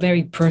 It's a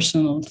very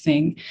personal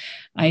thing.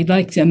 I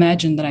like to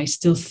imagine that I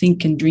still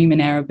think and dream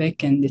in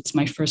Arabic, and it's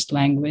my first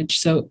language.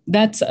 So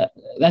that's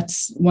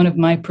one of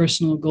my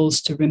personal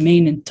goals, to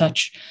remain in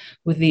touch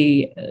with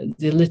the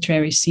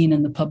literary scene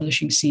and the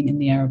publishing scene in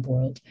the Arab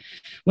world.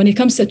 When it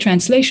comes to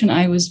translation,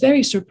 I was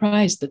very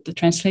surprised that the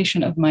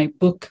translation of my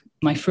book,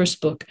 my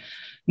first book,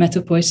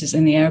 Metapoiesis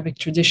in the Arabic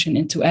Tradition,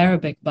 into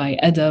Arabic by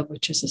Edda,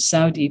 which is a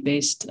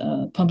Saudi-based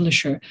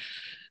publisher,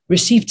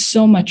 received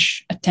so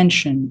much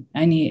attention.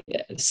 And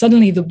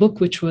suddenly the book,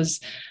 which was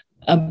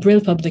a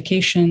Brill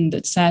publication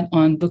that sat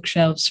on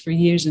bookshelves for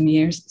years and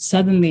years,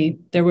 suddenly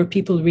there were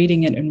people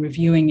reading it and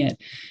reviewing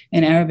it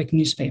in Arabic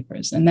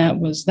newspapers. And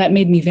that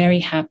made me very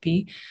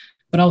happy,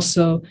 but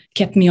also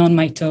kept me on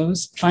my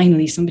toes.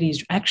 Finally,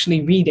 somebody's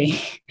actually reading.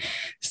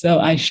 So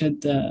I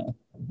should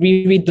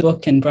reread the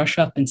book and brush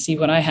up and see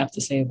what I have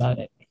to say about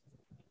it.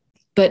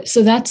 But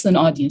so that's an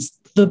audience.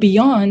 The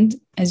beyond,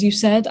 as you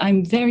said,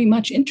 I'm very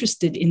much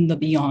interested in the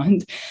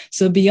beyond.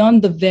 So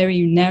beyond the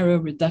very narrow,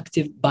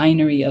 reductive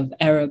binary of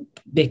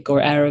Arabic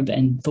or Arab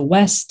and the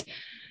West,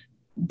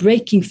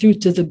 breaking through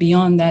to the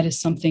beyond, that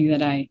is something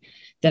that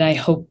I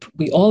hope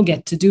we all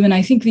get to do. And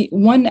I think the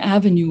one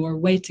avenue or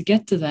way to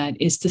get to that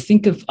is to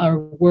think of our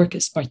work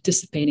as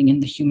participating in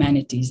the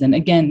humanities. And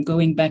again,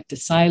 going back to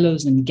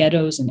silos and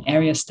ghettos and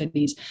area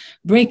studies,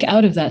 break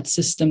out of that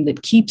system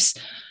that keeps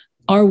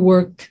our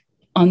work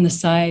on the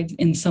side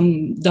in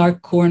some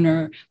dark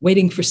corner,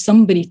 waiting for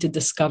somebody to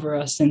discover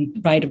us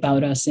and write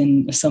about us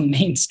in some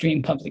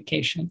mainstream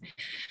publication.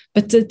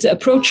 But to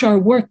approach our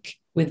work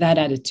with that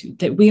attitude,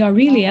 that we are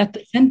really at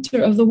the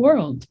center of the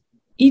world.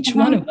 Each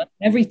one of us,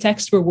 every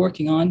text we're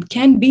working on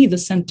can be the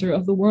center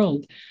of the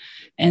world,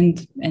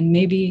 and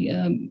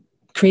maybe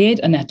create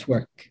a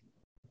network.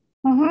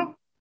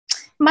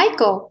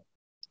 Michael,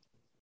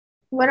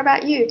 what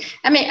about you?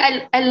 I mean,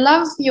 I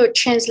love your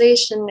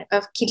translation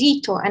of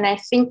Kilito, and I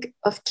think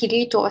of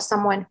Kilito as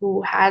someone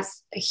who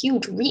has a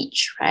huge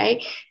reach,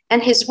 right?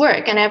 And his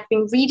work, and I've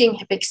been reading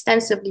him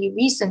extensively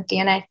recently,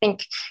 and I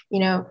think,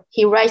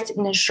 he writes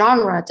in a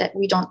genre that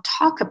we don't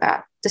talk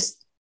about, this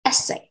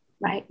essay,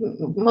 right?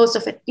 Most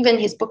of it, even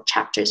his book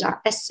chapters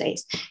are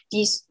essays,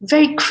 these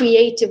very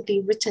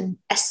creatively written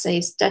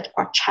essays that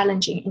are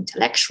challenging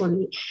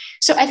intellectually.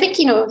 So I think,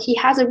 he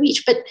has a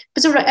reach, but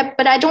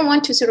I don't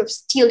want to sort of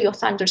steal your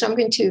thunder. So I'm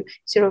going to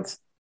sort of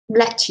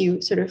let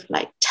you sort of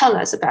like tell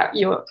us about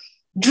your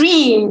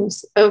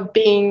dreams of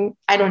being,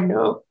 I don't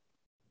know,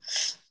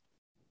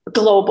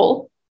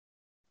 global.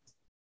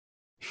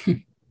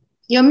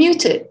 You're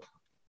muted.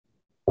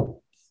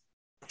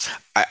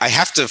 I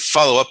have to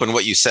follow up on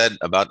what you said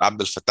about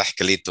Abdel Fattah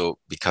Kilito,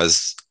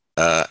 because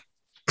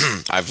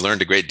I've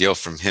learned a great deal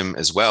from him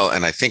as well.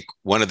 And I think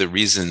one of the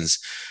reasons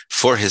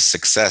for his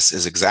success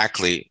is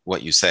exactly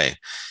what you say.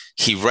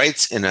 He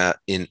writes in a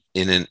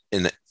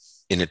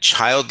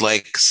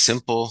childlike,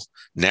 simple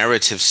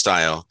narrative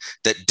style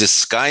that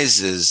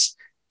disguises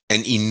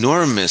an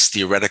enormous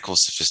theoretical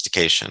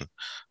sophistication.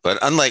 But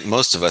unlike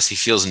most of us, he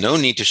feels no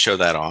need to show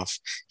that off.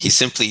 He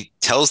simply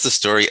tells the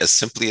story as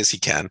simply as he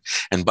can.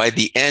 And by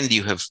the end,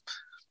 you have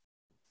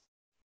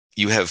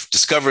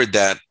discovered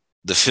that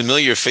the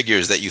familiar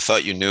figures that you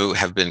thought you knew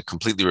have been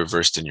completely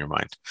reversed in your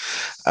mind.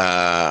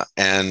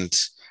 And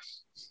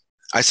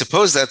I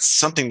suppose that's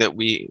something that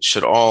we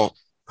should all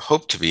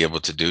hope to be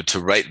able to do,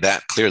 to write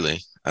that clearly.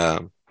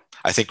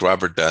 I think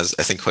Robert does.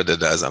 I think Huda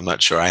does. I'm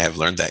not sure I have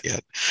learned that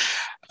yet.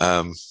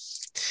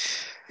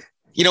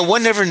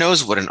 One never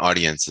knows what an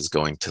audience is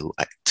going to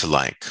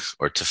like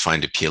or to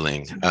find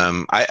appealing.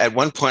 At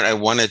one point, I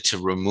wanted to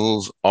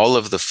remove all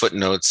of the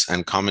footnotes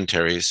and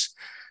commentaries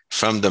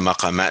from the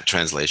Maqamat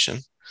translation,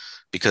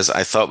 because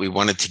I thought we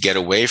wanted to get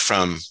away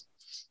from,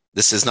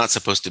 this is not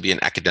supposed to be an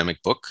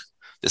academic book.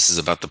 This is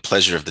about the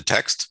pleasure of the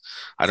text.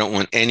 I don't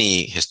want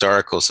any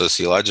historical,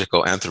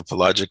 sociological,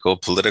 anthropological,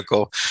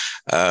 political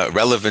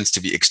relevance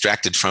to be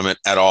extracted from it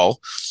at all.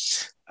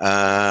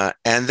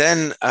 And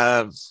then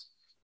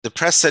the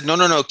press said,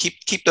 no,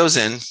 keep those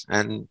in.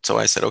 And so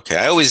I said, okay.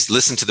 I always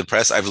listen to the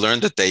press. I've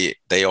learned that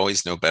they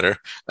always know better.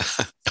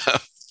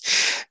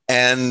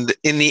 And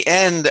in the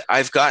end,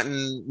 I've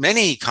gotten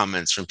many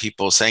comments from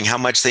people saying how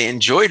much they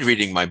enjoyed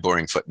reading my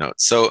boring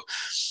footnotes. So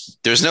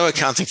there's no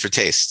accounting for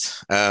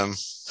taste.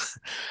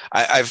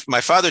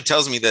 My father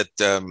tells me that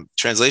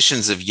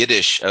translations of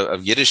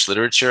Yiddish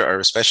literature are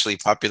especially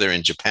popular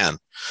in Japan.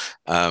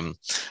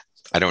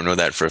 I don't know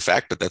that for a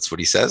fact, but that's what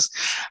he says.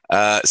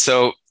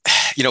 So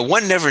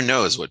one never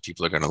knows what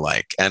people are going to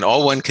like, and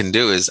all one can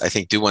do is, I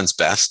think, do one's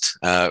best,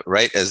 try to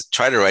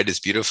write as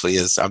beautifully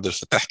as Abdel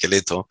Fattah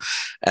Kilito,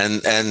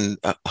 and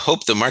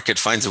hope the market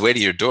finds a way to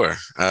your door.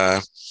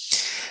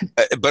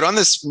 But on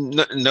this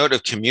note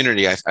of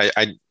community,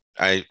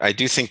 I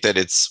do think that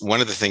it's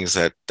one of the things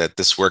that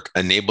this work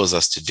enables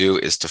us to do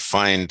is to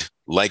find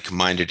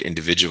like-minded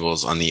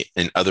individuals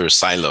in other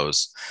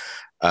silos.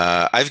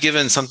 I've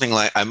given something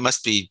like, I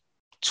must be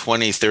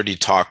 20, 30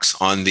 talks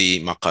on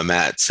the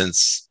maqamat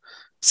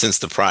since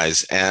the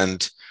prize.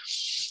 And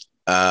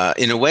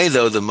in a way,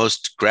 though, the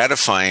most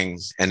gratifying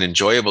and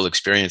enjoyable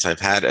experience I've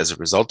had as a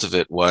result of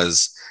it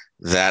was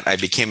that I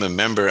became a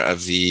member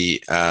of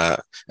the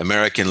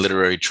American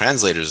Literary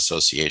Translators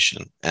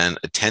Association and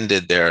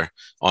attended their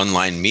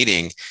online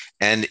meeting.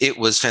 And it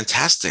was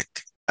fantastic.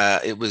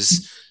 It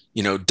was,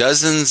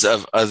 dozens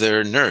of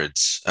other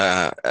nerds,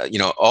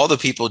 all the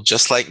people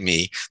just like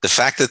me. The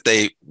fact that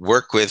they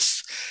work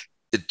with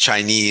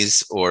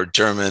Chinese or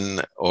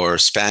German or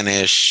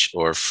Spanish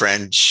or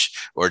French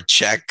or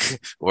Czech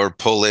or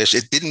Polish,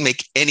 it didn't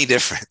make any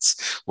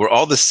difference. We're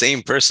all the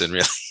same person,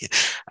 really.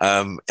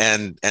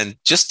 And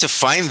just to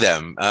find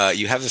them,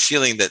 you have a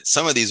feeling that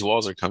some of these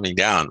walls are coming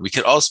down. We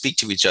could all speak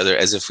to each other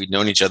as if we'd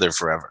known each other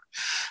forever.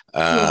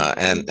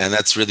 And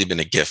that's really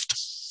been a gift.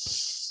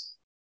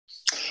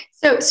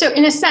 So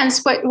in a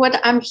sense,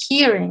 what I'm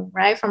hearing,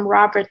 right, from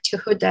Robert to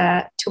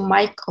Huda to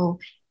Michael,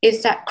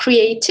 is that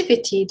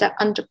creativity that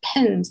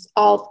underpins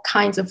all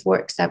kinds of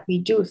works that we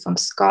do, from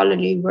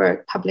scholarly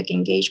work, public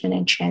engagement,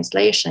 and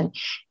translation,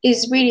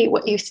 is really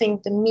what you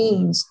think the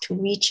means to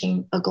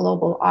reaching a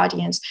global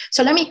audience.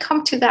 So let me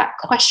come to that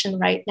question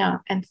right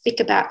now and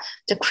think about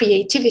the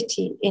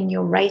creativity in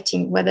your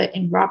writing, whether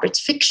in Robert's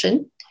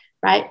fiction,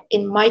 right,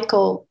 in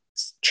Michael's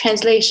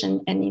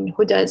translation, and in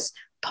Huda's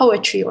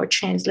poetry or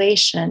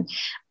translation.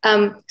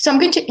 So I'm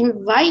going to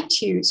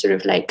invite you sort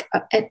of like,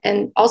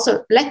 and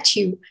also let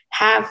you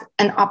have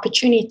an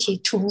opportunity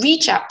to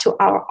reach out to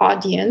our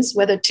audience,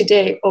 whether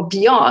today or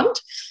beyond,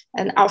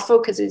 and our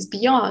focus is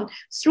beyond,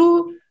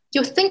 through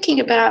your thinking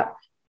about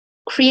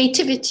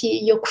creativity,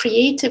 your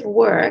creative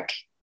work,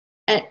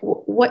 and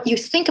what you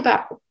think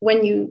about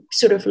when you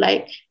sort of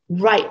like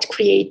write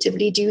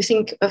creatively. Do you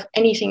think of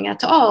anything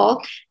at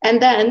all?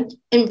 And then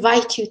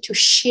invite you to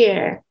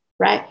share,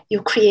 right,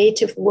 your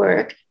creative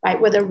work,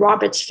 right, whether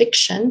Robert's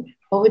fiction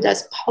or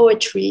Huda's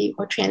poetry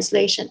or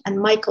translation,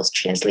 and Michael's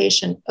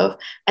translation of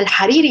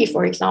Al-Hariri,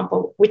 for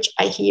example, which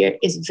I hear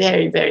is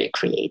very, very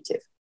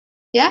creative.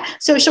 Yeah,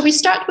 so shall we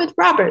start with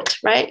Robert,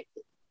 right?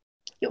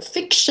 Your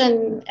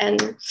fiction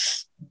and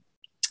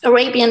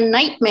Arabian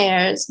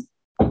Nightmares.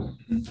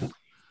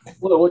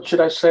 Well, what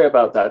should I say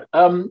about that?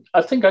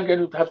 I think I'm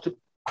going to have to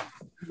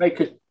make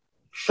a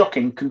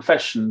shocking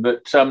confession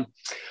that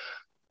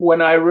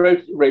when I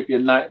wrote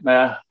Arabian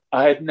Nightmare,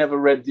 I had never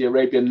read the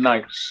Arabian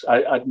Nights.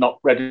 I'd not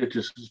read it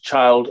as a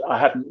child. I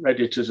hadn't read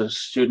it as a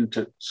student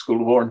at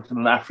School of Oriental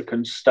and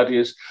African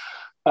Studies.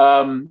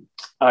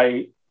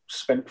 I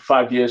spent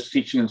 5 years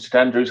teaching in St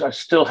Andrews. I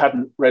still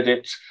hadn't read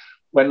it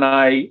when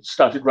I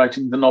started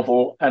writing the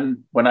novel,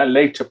 and when I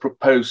later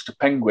proposed to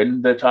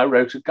Penguin that I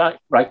write a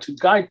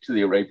guide to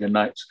the Arabian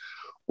Nights.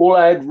 All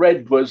I had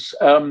read was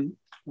a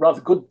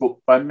rather good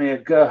book by Mia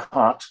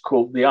Gerhardt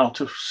called The Art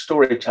of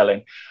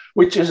Storytelling,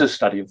 which is a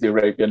study of the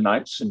Arabian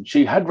Nights. And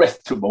she had read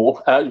them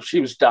all. She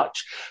was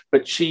Dutch,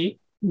 but she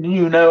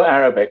knew no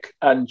Arabic,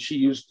 and she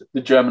used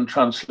the German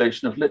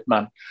translation of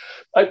Littmann.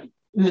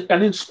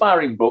 An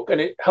inspiring book, and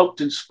it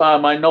helped inspire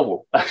my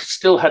novel. I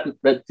still hadn't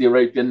read the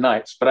Arabian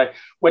Nights, but I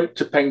went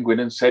to Penguin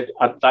and said,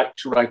 I'd like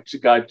to write a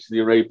guide to the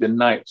Arabian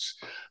Nights.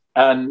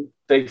 And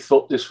they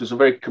thought this was a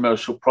very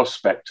commercial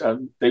prospect,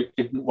 and they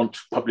didn't want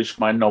to publish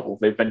my novel.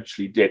 They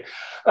eventually did.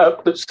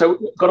 But so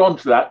got on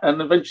to that,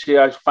 and eventually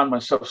I found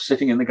myself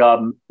sitting in the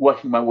garden,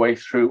 working my way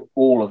through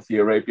all of the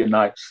Arabian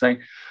Nights,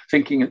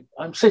 thinking,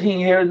 I'm sitting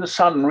here in the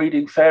sun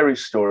reading fairy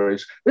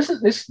stories.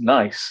 Isn't this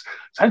nice?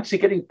 Fancy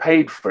getting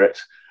paid for it.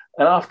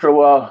 And after a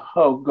while,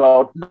 oh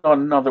God, not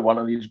another one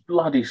of these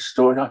bloody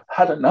stories. I've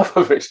had enough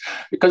of it,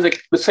 because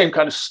the same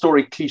kind of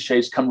story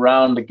cliches come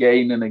round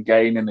again and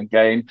again and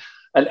again.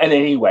 And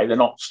anyway, they're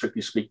not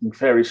strictly speaking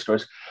fairy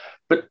stories.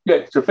 But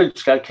yeah, so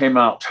eventually I came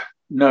out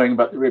knowing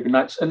about the Arabian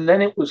Nights. And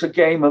then it was a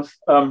game of,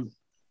 for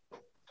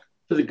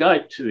the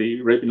guide to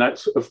the Arabian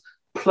Nights, of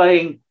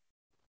playing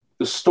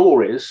the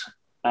stories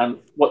and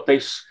what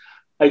they,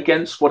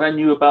 against what I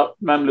knew about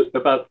Mamluk,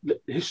 about the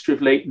history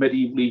of late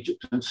medieval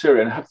Egypt and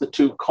Syria, and have the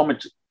two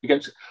comment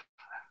against it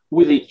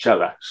with each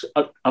other. So,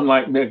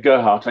 unlike Mia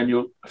Gerhardt, I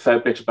knew a fair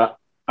bit about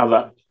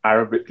other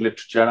Arabic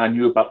literature, and I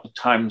knew about the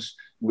times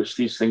in which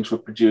these things were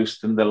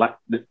produced and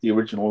the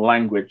original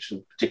language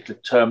and particular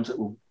terms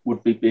that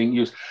would be being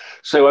used.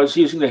 So I was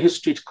using the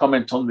history to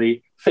comment on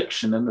the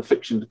fiction, and the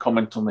fiction to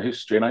comment on the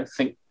history. And I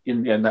think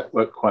in the end that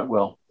worked quite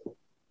well.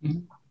 Mm-hmm.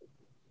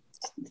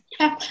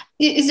 Yeah.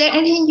 Is there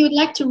anything you'd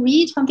like to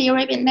read from the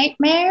Arabian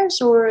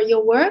Nightmares or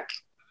your work?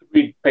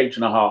 Read page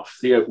and a half,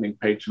 the opening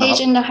page and a half.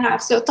 Page and a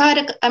half. So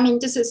Tariq, I mean,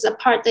 this is a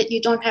part that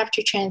you don't have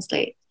to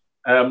translate.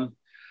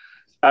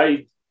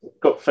 I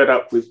got fed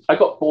up with, I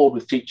got bored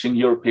with teaching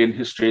European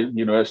history at the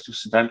University of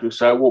St Andrews.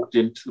 So I walked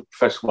into the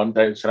professor one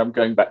day and said, I'm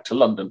going back to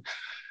London.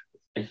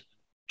 He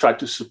tried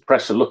to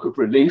suppress a look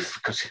of relief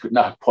because he could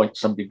now appoint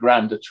somebody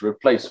grander to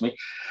replace me.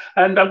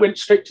 And I went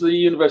straight to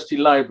the university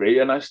library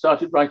and I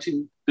started writing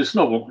this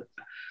novel.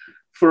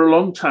 For a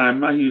long time,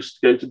 I used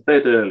to go to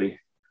bed early.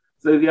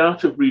 Though the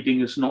art of reading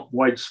is not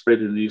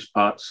widespread in these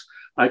parts,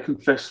 I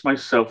confess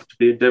myself to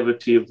be a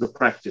devotee of the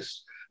practice,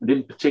 and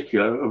in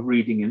particular of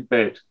reading in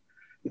bed.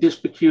 It is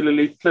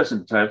peculiarly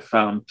pleasant, I have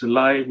found, to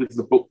lie with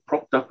the book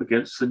propped up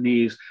against the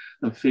knees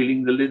and feeling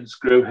the lids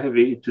grow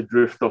heavy to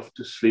drift off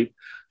to sleep,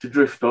 to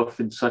drift off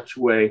in such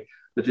a way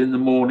that in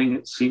the morning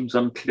it seems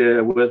unclear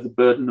where the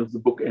burden of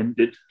the book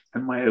ended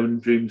and my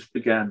own dreams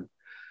began.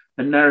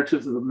 A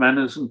narrative of the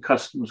manners and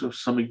customs of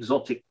some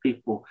exotic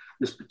people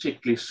is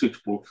particularly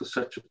suitable for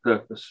such a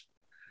purpose.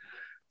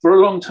 For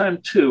a long time,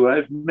 too, I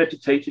have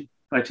meditated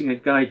writing a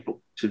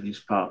guidebook to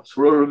these parts,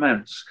 or a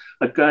romance,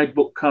 a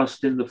guidebook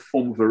cast in the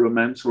form of a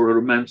romance, or a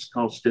romance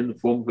cast in the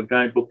form of a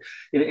guidebook.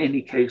 In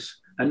any case,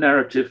 a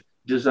narrative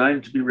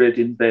designed to be read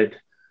in bed,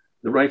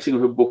 the writing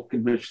of a book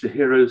in which the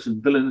heroes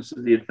and villains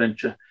of the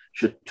adventure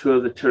should tour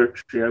the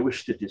territory I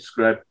wish to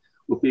describe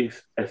will be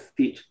a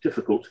feat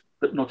difficult,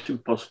 but not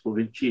impossible of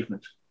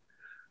achievement.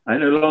 I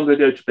no longer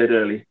go to bed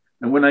early,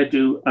 and when I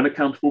do,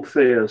 unaccountable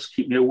fears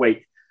keep me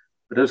awake.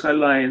 But as I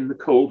lie in the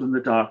cold and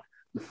the dark,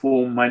 the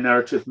form my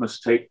narrative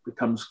must take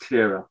becomes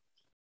clearer.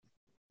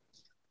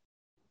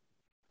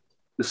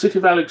 The city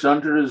of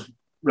Alexandria is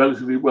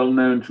relatively well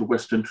known to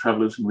Western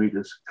travelers and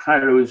readers.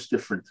 Cairo is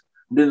different.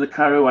 And in the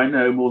Cairo I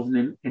know more than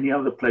in any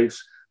other place,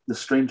 the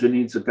stranger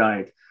needs a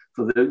guide.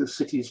 For though the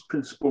city's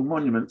principal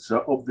monuments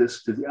are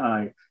obvious to the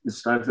eye,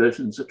 its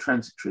diversions are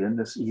transitory and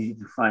less easy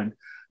to find.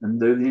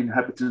 And though the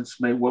inhabitants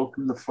may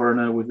welcome the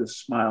foreigner with a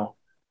smile,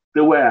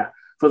 beware,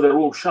 for they're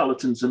all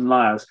charlatans and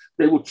liars.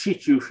 They will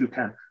cheat you if you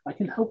can. I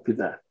can help you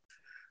there.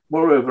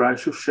 Moreover, I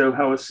shall show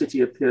how a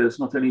city appears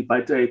not only by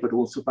day, but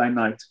also by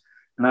night.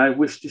 And I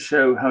wish to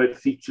show how it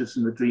features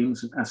in the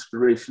dreams and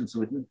aspirations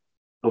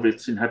of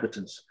its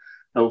inhabitants.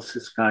 Else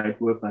his guide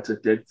were but a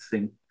dead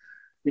thing.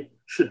 It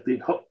should be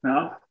hot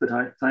now, but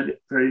I find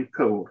it very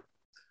cold.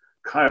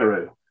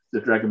 Cairo, the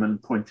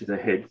dragoman pointed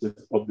ahead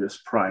with obvious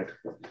pride.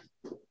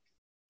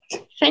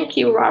 Thank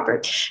you,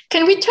 Robert.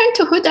 Can we turn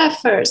to Huda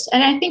first?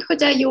 And I think,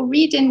 Huda, you'll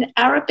read in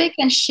Arabic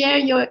and share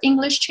your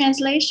English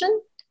translation.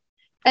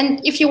 And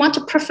if you want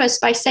to preface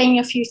by saying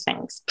a few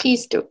things,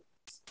 please do.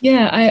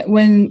 Yeah,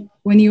 when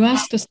you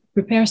asked us to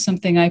prepare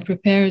something, I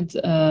prepared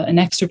an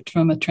excerpt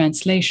from a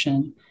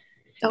translation.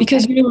 Okay.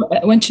 Because,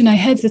 Wen-chin, I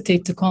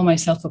hesitate to call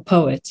myself a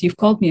poet. You've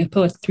called me a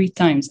poet 3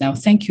 times now.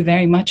 Thank you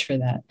very much for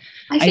that.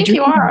 I think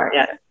you are,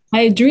 yeah.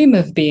 I dream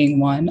of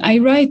being one. I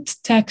write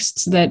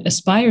texts that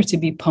aspire to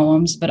be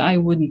poems, but I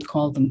wouldn't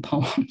call them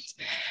poems.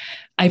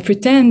 I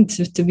pretend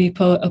to be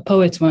a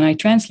poet when I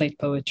translate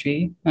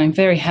poetry. I'm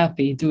very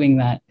happy doing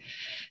that.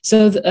 So,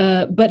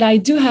 but I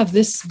do have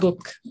this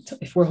book,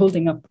 if we're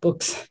holding up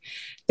books.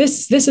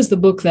 This is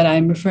the book that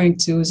I'm referring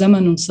to,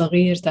 زمن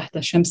صغير تحت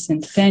شمس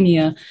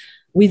ثانية.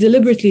 We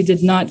deliberately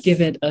did not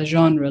give it a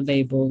genre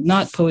label,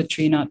 not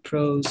poetry, not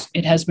prose.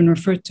 It has been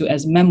referred to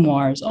as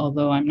memoirs,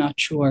 although I'm not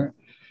sure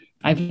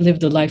I've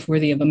lived a life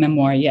worthy of a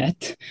memoir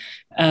yet.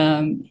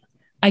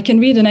 I can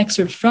read an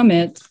excerpt from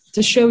it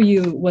to show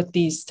you what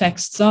these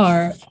texts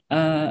are.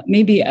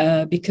 Maybe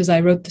because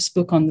I wrote this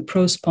book on the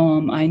prose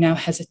poem, I now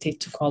hesitate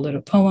to call it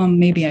a poem.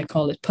 Maybe I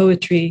call it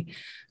poetry.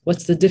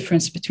 What's the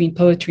difference between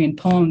poetry and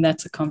poem?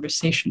 That's a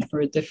conversation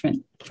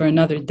for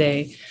another day.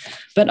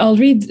 But I'll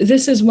read,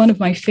 this is one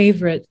of my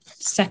favorite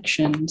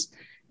sections.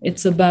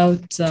 It's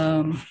about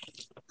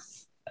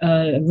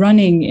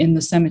running in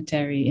the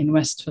cemetery in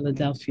West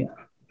Philadelphia.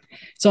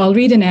 So I'll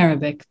read in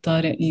Arabic,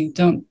 Tariq, you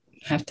don't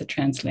have to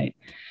translate.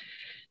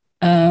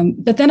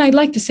 But then I'd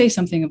like to say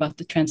something about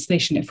the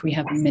translation if we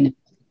have a minute.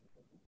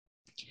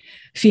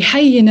 في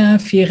حينا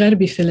في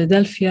غرب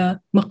فيلادلفيا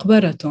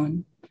مقبرة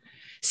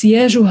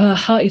سياجها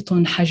حائط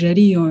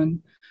حجري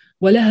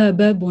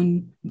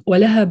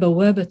ولها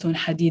بوابة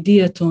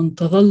حديدية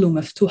تظل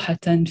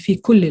مفتوحة في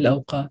كل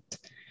الأوقات.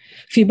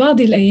 في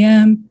بعض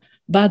الأيام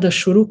بعد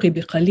الشروق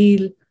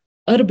بقليل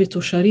أربط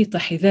شريط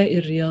حذائي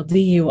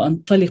الرياضي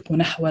وأنطلق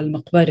نحو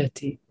المقبرة.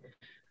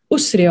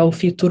 أسرع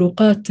في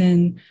طرقات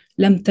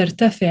لم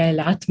ترتفع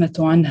العتمة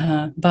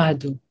عنها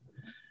بعد.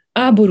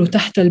 أعبر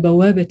تحت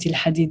البوابة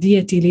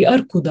الحديدية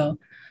لأركض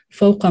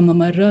فوق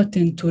ممرات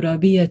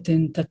ترابية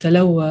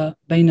تتلوى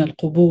بين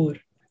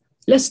القبور.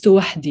 لست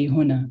وحدي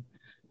هنا،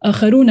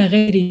 آخرون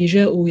غيري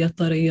جاءوا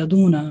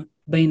يتريضون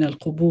بين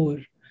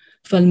القبور،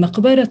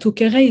 فالمقبرة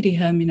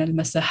كغيرها من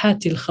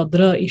المساحات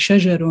الخضراء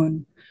شجر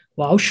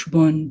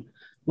وعشب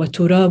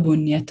وتراب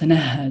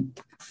يتنهد.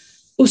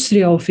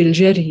 أسرع في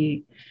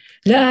الجري،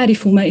 لا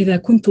أعرف ما إذا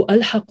كنت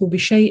ألحق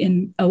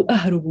بشيء أو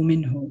أهرب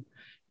منه.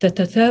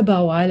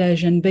 تتتابع على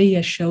جنبي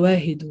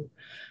الشواهد،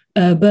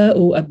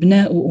 آباء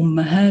أبناء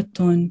أمهات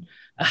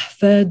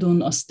أحفاد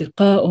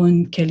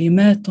أصدقاء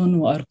كلمات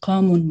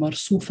وأرقام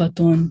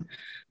مرصوفة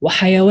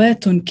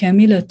وحيوات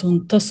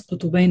كاملة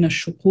تسقط بين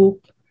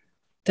الشقوق.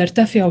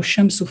 ترتفع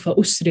الشمس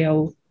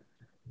فأسرع،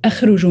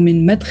 أخرج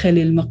من مدخل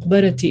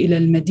المقبرة إلى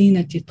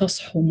المدينة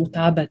تصحو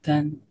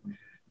متعبة.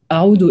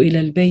 أعود إلى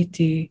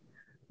البيت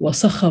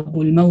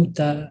وصخب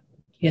الموت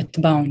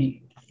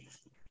يتبعني.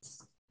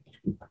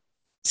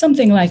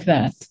 Something like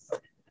that.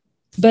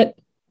 But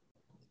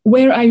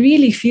where I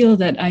really feel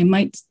that I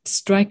might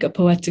strike a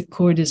poetic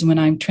chord is when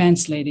I'm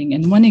translating.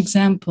 And one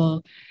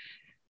example,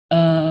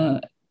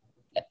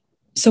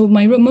 so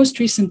my most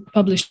recent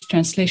published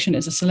translation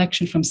is a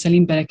selection from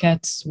Salim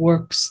Barakat's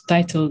works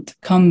titled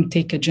Come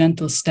Take a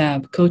Gentle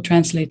Stab,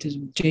 co-translated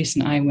with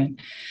Jason Iwan.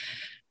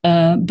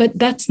 But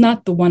that's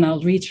not the one I'll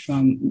read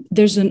from.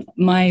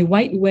 My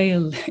white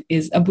whale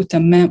is Abu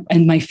Tammam,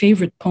 and my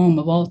favorite poem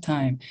of all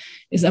time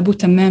is Abu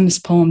Tammam's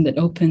poem that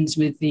opens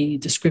with the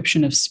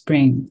description of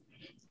spring.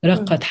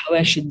 رقت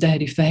حواشي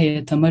الدهر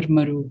فهي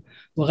تمرمر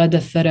وغدا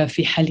الثرى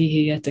في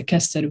حليه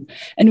يتكسر.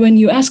 And when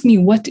you ask me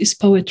what is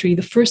poetry,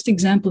 the first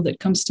example that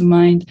comes to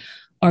mind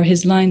are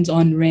his lines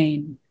on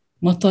rain.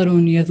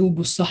 مطر يذوب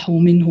الصحو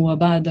منه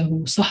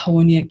وبعده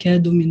صحو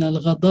يكاد من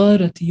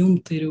الغضارة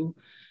يمطر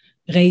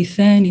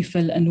غيثان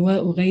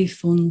فالأنواء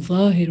غيث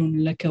ظاهر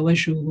لك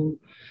وجهه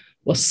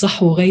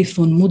والصحو غيث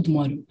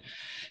مضمر.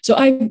 So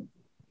I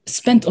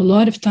spent a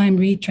lot of time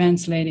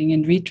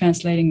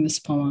retranslating this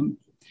poem.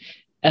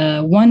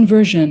 One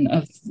version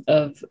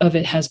of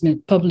it has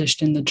been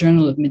published in the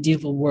Journal of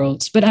Medieval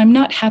Worlds, but I'm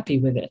not happy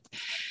with it.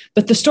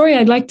 But the story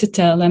I'd like to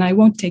tell, and I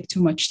won't take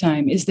too much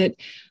time, is that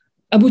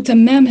Abu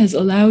Tammam has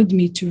allowed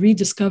me to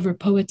rediscover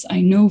poets I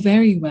know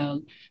very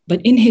well,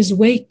 but in his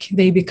wake,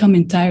 they become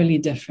entirely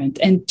different.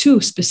 And two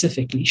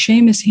specifically,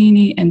 Seamus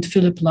Heaney and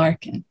Philip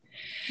Larkin.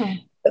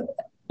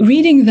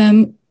 Reading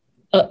them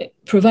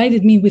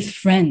provided me with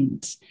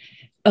friends,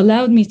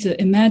 allowed me to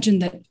imagine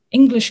that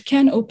English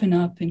can open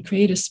up and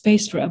create a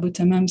space for Abu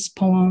Tammam's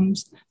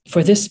poems,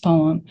 for this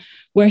poem,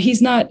 where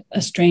he's not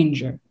a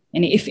stranger.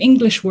 And if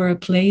English were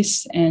a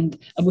place and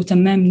Abu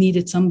Tammam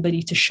needed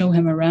somebody to show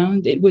him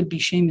around, it would be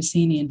Seamus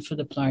Heaney and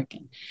Philip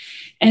Larkin.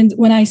 And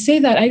when I say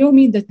that, I don't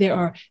mean that there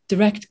are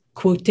direct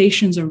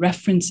quotations or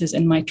references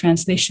in my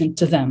translation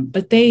to them,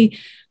 but they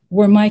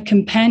were my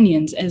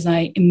companions as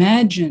I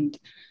imagined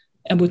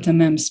Abu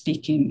Tammam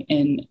speaking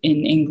in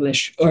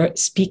English, or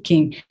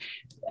speaking.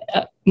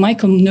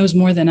 Michael knows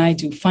more than I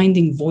do,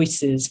 finding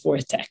voices for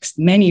a text,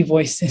 many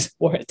voices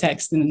for a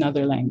text in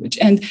another language.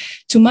 And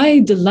to my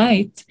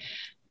delight,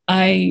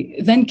 I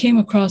then came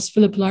across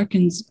Philip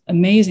Larkin's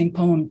amazing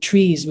poem,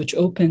 Trees, which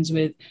opens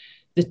with,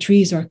 the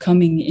trees are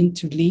coming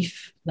into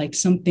leaf, like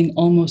something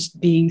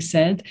almost being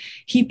said.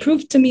 He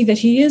proved to me that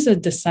he is a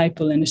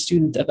disciple and a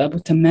student of Abu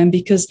Tammam,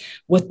 because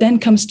what then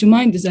comes to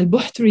mind is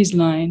Al-Buhturi's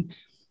line,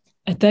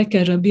 أتاك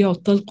الربيع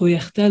الطلق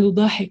يختال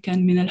ضاحكا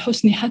من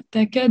الحسن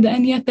حتى كاد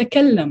أن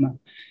يتكلم.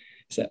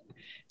 So,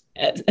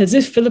 as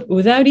if Philip,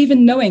 without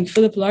even knowing,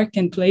 Philip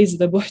Larkin plays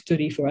the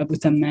Buhturi for Abu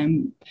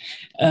Tammam,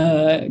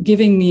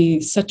 giving me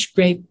such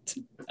great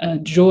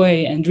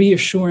joy and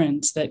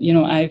reassurance that, you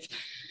know,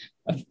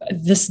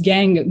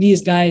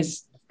 these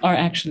guys are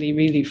actually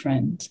really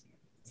friends.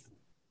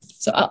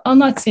 So I'll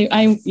not say,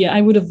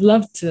 I would have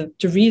loved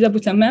to read Abu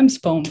Tammam's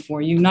poem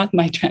for you, not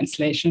my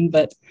translation,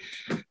 but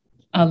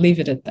I'll leave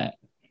it at that.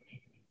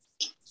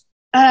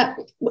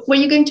 Were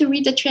you going to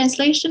read the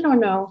translation or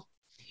no?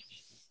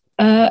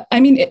 I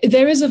mean,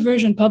 there is a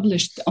version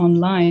published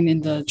online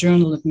in the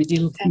Journal of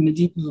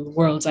Medieval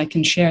Worlds. I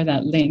can share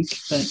that link.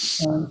 But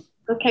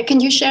okay, can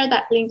you share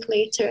that link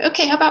later?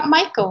 Okay, how about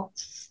Michael?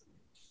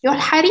 Your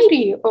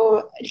Hariri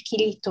or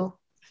Kilito?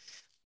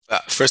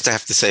 First, I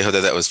have to say,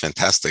 Hoda, that was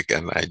fantastic.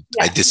 And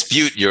I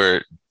dispute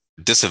your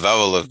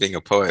disavowal of being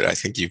a poet. I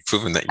think you've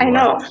proven that you are. I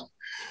know.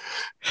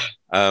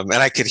 And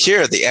I could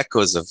hear the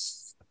echoes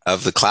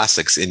of the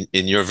classics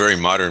in your very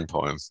modern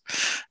poem.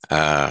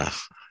 And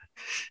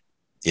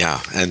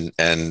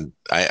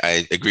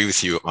I agree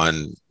with you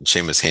on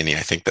Seamus Heaney.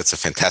 I think that's a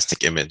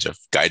fantastic image of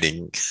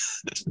guiding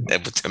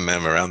Abu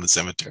Tammam around the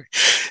cemetery.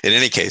 In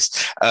any case,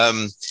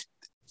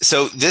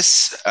 so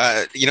this,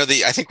 I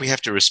think we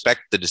have to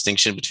respect the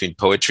distinction between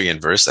poetry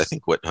and verse. I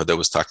think what Hoda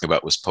was talking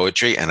about was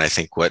poetry, and I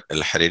think what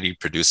Al-Hariri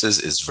produces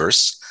is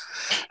verse.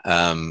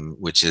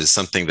 Which is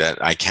something that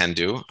I can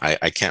do.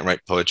 I can't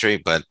write poetry,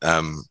 but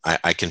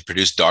I can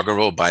produce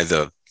doggerel by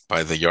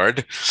the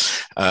yard.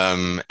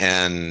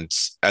 And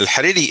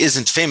Al-Hariri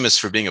isn't famous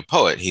for being a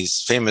poet.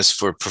 He's famous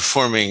for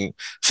performing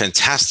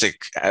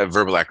fantastic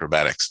verbal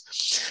acrobatics.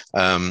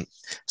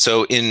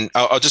 So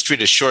I'll just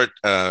read a short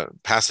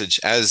passage.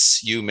 As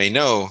you may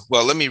know,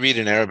 well, let me read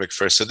in Arabic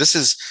first. So this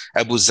is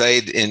Abu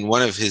Zayd in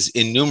one of his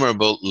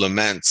innumerable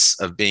laments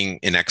of being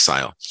in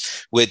exile,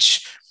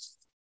 which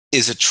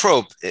is a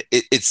trope.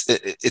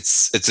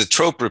 It's a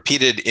trope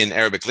repeated in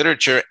Arabic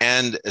literature,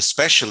 and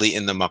especially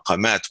in the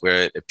maqamat,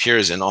 where it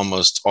appears in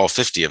almost all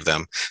 50 of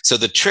them. So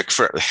the trick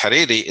for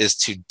Hariri is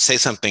to say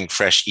something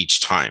fresh each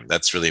time.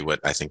 That's really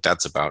what I think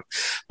that's about.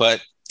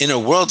 But in a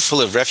world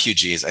full of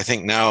refugees, I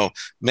think now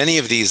many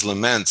of these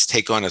laments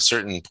take on a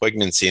certain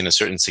poignancy and a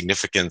certain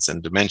significance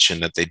and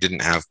dimension that they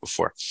didn't have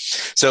before.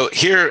 So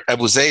here,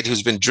 Abu Zayd,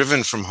 who's been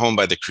driven from home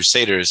by the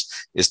Crusaders,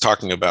 is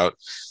talking about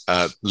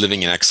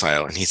living in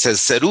exile. And he says,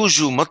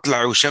 Saruju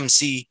matla'u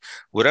shamsi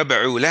wa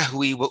rab'u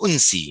lahwi wa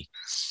unsi.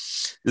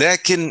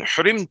 لكن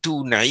حرمت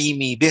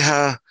نعيمي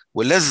بها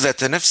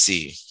ولذة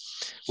نفسي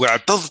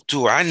واعتضت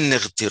عني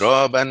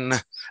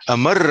اغترابا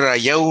أمر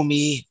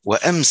يومي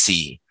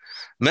وأمسي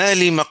ما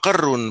لي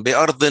مقر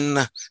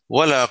بأرض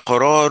ولا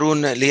قرار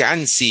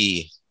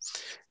لعنسي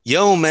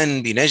يوما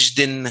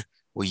بنجد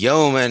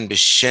ويوما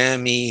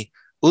بالشام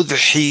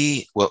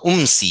أضحي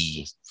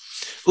وأمسي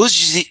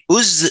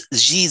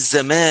أزجي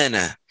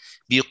الزمان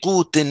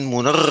بقوت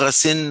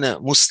منغس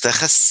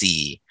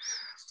مستخسي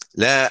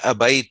لا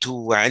أبيت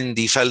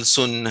وعندي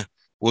فلس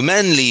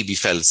ومن لي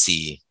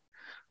بفلسي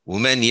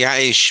ومن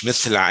يعيش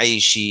مثل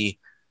عيشي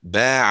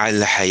باع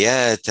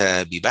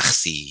الحياة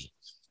ببخسي.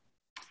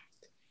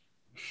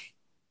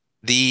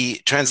 The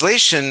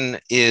translation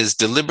is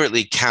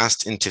deliberately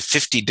cast into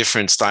 50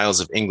 different styles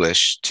of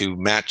English to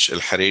match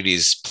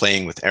al-Hariri's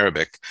playing with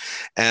Arabic.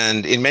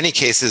 And in many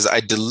cases,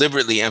 I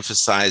deliberately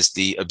emphasize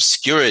the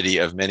obscurity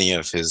of many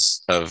of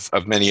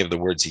the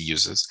words he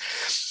uses.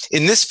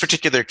 In this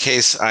particular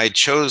case, I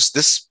chose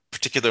this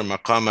particular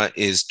maqama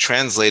is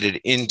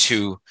translated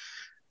into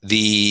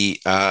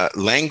the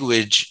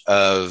language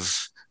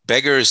of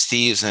beggars,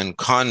 thieves, and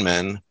con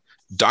men,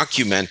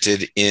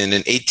 documented in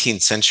an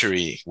 18th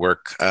century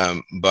work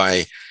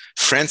by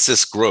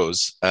Francis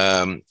Grose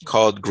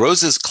called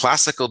Grose's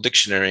Classical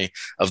Dictionary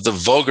of the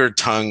Vulgar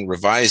Tongue,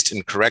 revised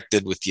and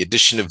corrected with the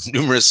addition of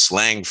numerous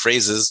slang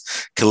phrases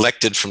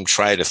collected from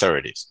tried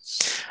authorities.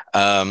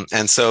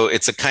 And so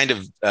it's a kind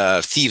of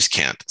thieves'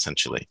 cant,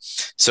 essentially.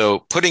 So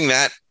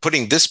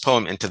putting this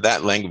poem into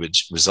that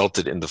language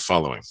resulted in the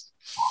following.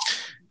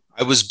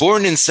 I was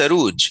born in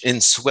Saruj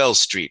in Swell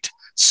Street,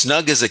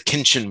 snug as a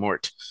kinchin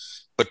mort,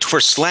 but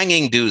 'twere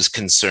slanging dues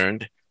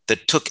concerned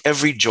that took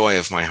every joy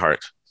of my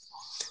heart.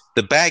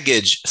 The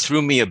baggage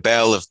threw me a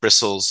bale of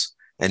bristles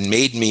and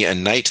made me a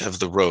knight of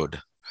the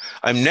road.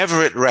 I'm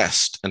never at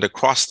rest, and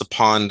across the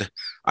pond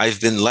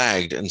I've been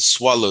lagged and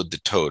swallowed the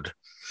toad.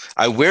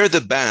 I wear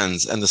the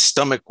bands and the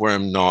stomach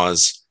worm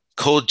gnaws.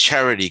 Cold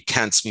charity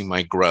cants me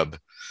my grub.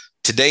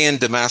 Today in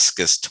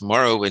Damascus,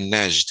 tomorrow in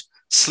Nejd,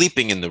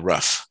 sleeping in the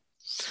rough.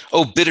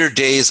 Oh, bitter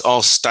days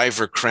all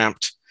stiver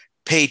cramped.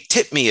 Pay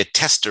tip me a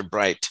tester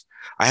bright.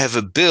 I have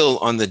a bill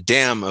on the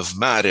dam of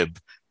Marib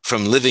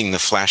from living the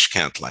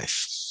flashcant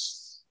life.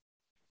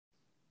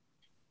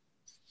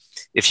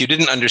 If you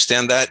didn't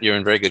understand that, you're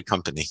in very good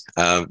company.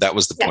 That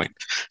was the point.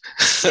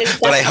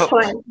 But I hope.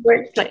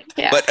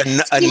 Yeah. But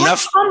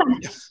enough.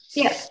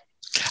 Yeah.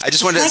 I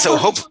just wanted to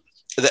hope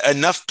that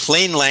enough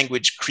plain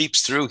language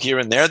creeps through here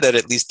and there that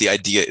at least the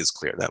idea is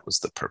clear. That was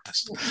the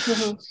purpose.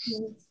 Mm-hmm.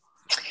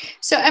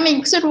 So, I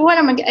mean, sort of what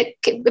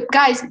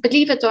guys,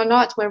 believe it or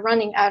not, we're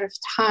running out of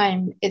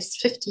time. It's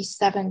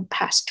 2:57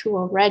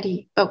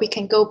 already, but we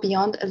can go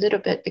beyond a little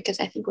bit because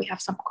I think we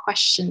have some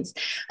questions.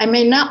 I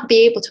may not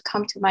be able to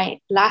come to my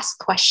last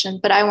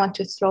question, but I want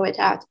to throw it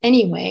out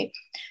anyway,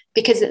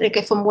 because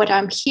from what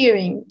I'm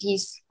hearing,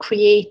 these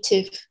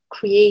creative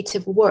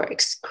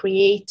works,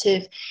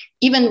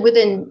 even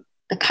within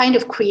the kind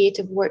of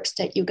creative works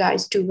that you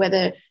guys do,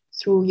 whether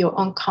through your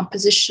own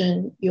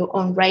composition, your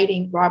own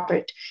writing,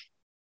 Robert,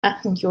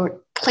 and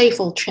your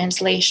playful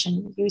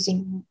translation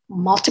using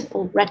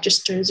multiple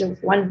registers of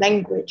one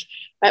language,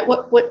 right?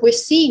 What we're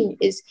seeing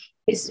is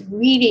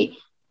really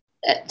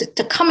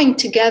the coming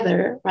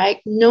together,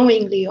 right?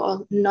 Knowingly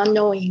or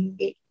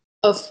non-knowingly,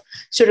 of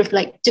sort of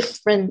like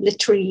different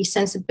literary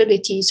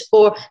sensibilities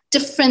or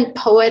different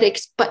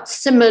poetics, but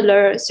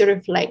similar sort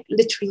of like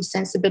literary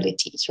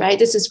sensibilities, right?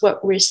 This is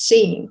what we're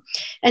seeing.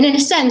 And in a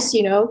sense,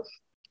 we're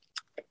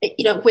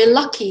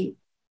lucky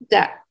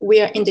that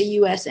we're in the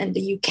US and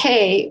the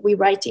UK, we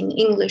write in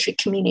English, we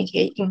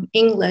communicate in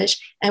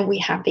English, and we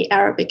have the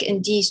Arabic,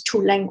 and these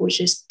two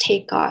languages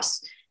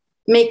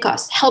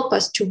help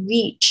us to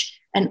reach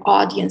an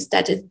audience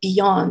that is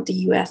beyond the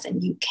US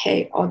and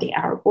UK or the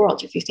Arab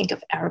world. If you think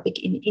of Arabic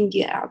in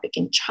India, Arabic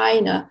in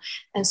China,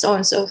 and so on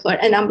and so forth.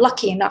 And I'm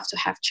lucky enough to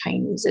have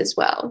Chinese as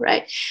well,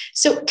 right?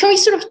 So can we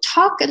sort of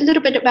talk a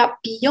little bit about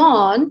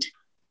beyond,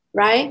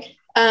 right?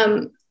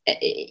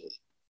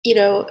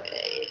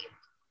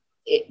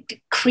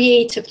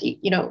 Creatively,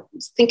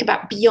 think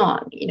about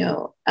beyond,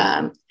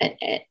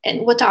 and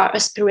what are our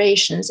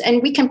aspirations.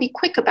 And we can be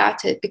quick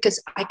about it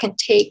because I can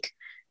take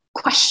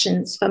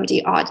questions from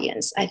the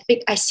audience. I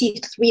think I see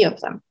 3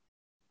 of them.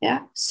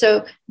 Yeah.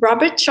 So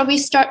Robert, shall we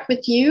start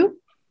with you?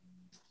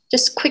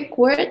 Just quick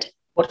word.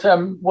 What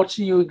are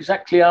you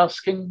exactly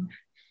asking?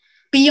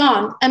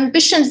 Beyond,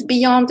 ambitions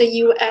beyond the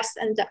US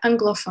and the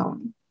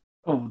Anglophone.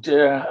 Oh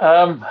dear.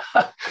 I've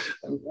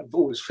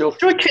always felt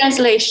through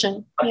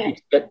translation. Yeah.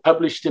 Get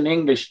published in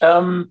English.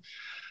 I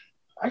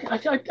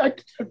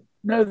don't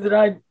know that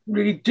I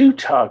really do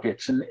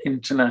target an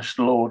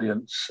international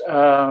audience.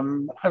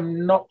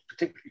 I'm not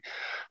particularly.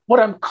 What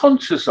I'm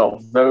conscious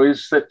of, though,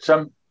 is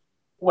that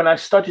when I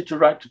started to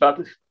write about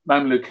the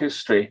Mamluk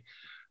history,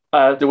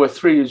 there were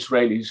 3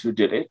 Israelis who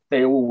did it.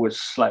 They all were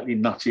slightly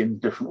nutty in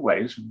different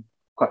ways, and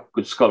quite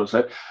good scholars,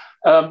 though.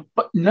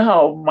 But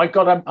now, my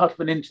God, I'm part of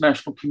an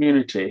international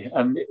community.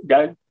 And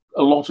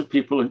a lot of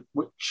people in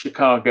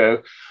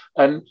Chicago,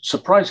 and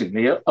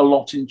surprisingly, a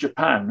lot in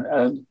Japan.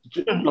 A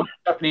lot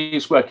of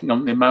Japanese working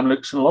on the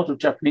Mamluks, and a lot of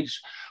Japanese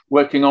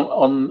working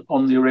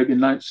on the Arabian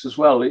Nights as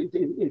well.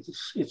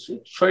 It's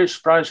very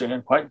surprising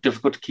and quite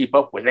difficult to keep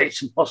up with.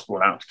 It's impossible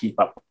now to keep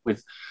up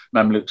with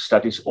Mamluk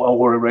studies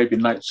or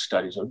Arabian Nights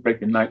studies.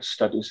 Arabian Nights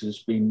studies has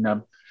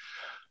been,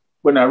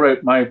 when I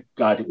wrote my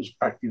guide, it was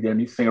practically the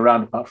only thing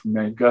around apart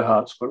from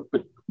Gerhardt's book.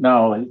 But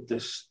now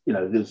there's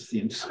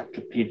the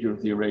Encyclopedia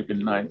of the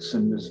Arabian Nights,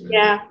 and there's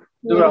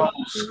a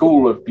whole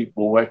school of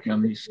people working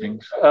on these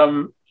things.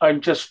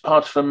 I'm just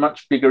part of a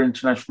much bigger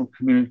international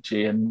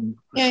community, and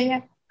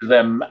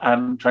them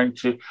and trying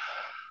to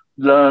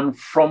learn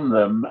from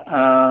them.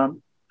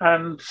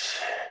 And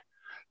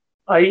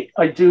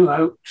I do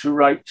hope to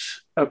write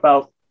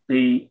about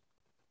the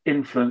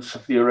influence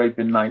of the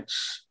Arabian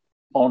Nights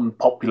on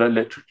popular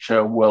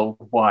literature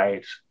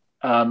worldwide,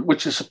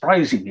 which is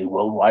surprisingly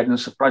worldwide and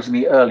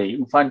surprisingly early. You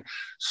can find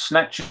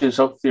snatches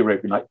of the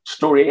Arabian Nights,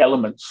 story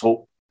elements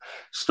or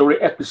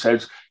story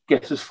episodes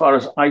get as far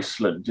as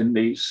Iceland in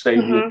the, say,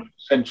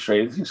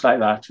 century, things like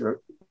that.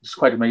 It's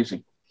quite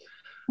amazing.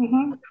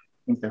 I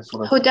think that's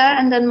what Huda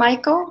and then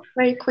Michael,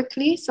 very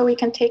quickly, so we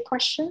can take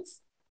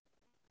questions.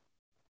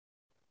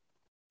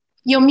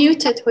 You're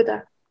muted,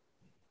 Huda.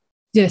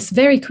 Yes,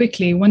 very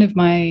quickly, one of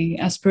my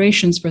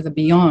aspirations for the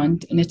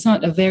beyond, and it's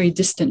not a very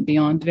distant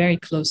beyond, very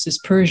close, is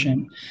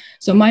Persian.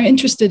 So I'm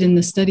interested in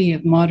the study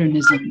of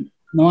modernism,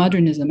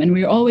 and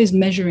we're always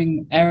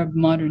measuring Arab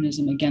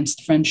modernism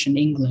against French and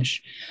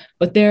English.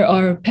 But there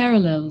are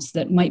parallels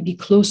that might be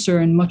closer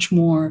and much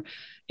more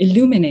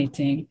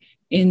illuminating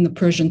in the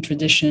Persian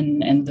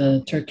tradition and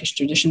the Turkish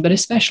tradition, but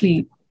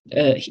especially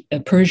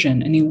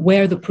Persian. I mean,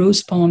 where the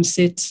prose poem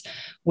sits,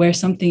 where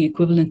something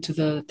equivalent to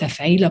the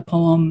taf'ila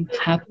poem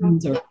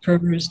happens or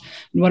occurs,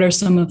 and what are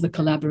some of the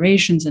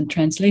collaborations and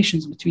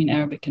translations between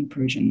Arabic and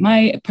Persian.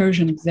 My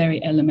Persian is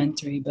very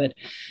elementary, but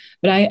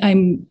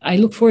I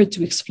look forward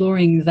to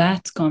exploring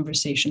that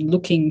conversation,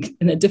 looking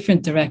in a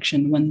different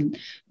direction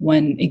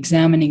when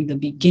examining the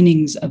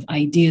beginnings of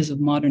ideas of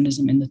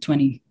modernism in the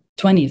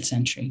 20th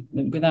century,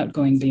 without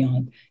going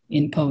beyond,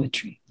 in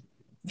poetry.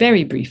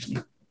 Very briefly.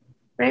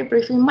 Very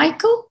briefly.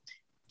 Michael,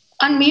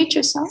 unmute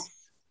yourself.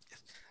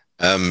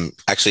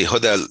 Actually,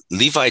 Huda,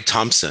 Levi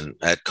Thompson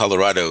at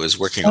Colorado is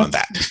working on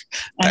that.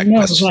 I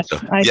know. So,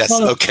 yes,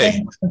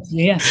 okay.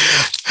 Yes.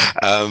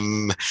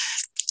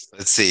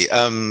 Let's see.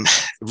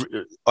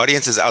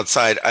 Audiences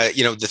outside.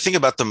 The thing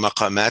about the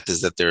maqamat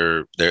is that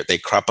they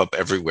crop up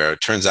everywhere.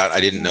 It turns out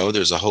I didn't know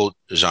there's a whole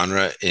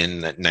genre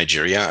in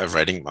Nigeria of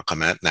writing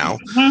maqamat now.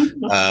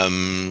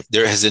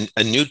 There has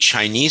a new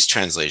Chinese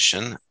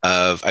translation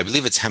of, I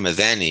believe it's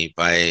Hamadani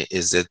by,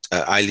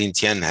 Eileen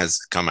Tien has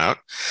come out.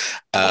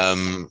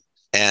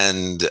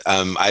 And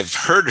I've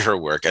heard her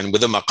work, and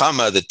with the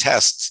maqama, the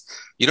tests,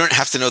 you don't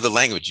have to know the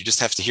language. You just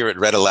have to hear it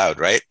read aloud,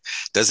 right?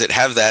 Does it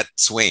have that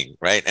swing,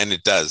 right? And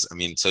it does. I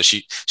mean, so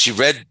she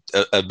read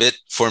a bit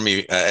for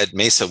me at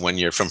Mesa one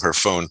year from her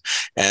phone,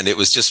 and it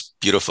was just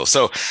beautiful.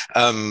 So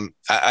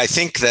I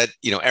think that,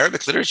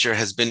 Arabic literature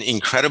has been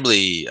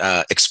incredibly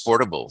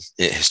exportable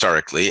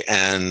historically,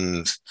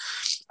 and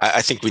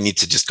I think we need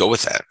to just go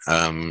with that.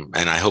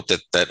 And I hope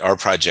that our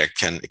project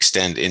can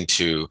extend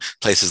into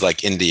places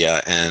like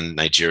India and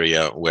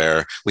Nigeria,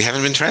 where we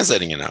haven't been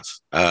translating enough.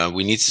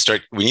 We need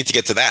to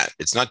get to that.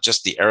 It's not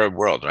just the Arab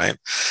world, right?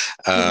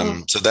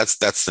 So that's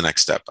the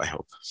next step, I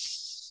hope.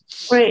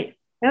 Great.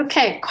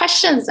 Okay,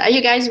 questions. Are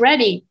you guys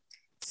ready?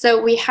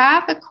 So we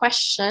have a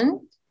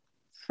question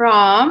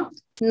from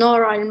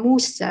Nora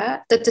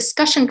Al-Musa. The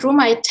discussion drew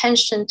my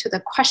attention to the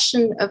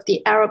question of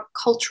the Arab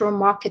cultural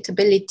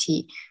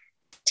marketability.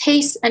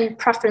 Tastes and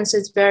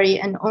preferences vary,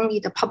 and only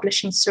the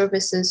publishing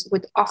services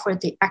would offer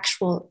the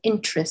actual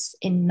interest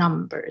in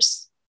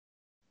numbers.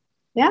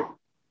 Yeah?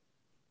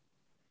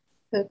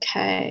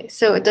 Okay,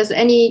 so does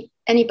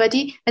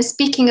anybody, and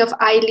speaking of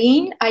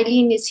Eileen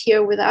is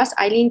here with us,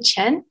 Eileen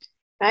Chen,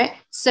 right?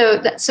 So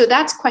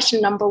that's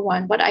question number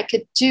one. What I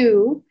could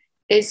do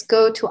is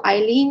go to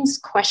Eileen's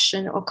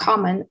question or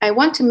comment. I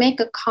want to make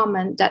a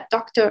comment that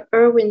Dr.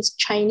 Irwin's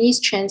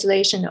Chinese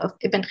translation of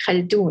Ibn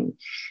Khaldun,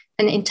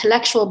 an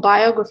intellectual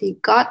biography,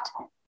 got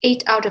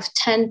 8 out of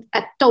 10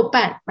 at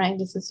Douban, right?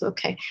 This is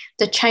okay.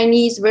 The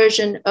Chinese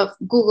version of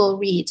Google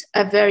Reads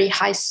a very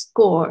high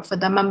score for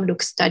the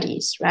Mamluk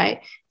studies,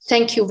 right?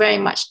 Thank you very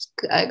much,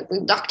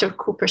 Dr.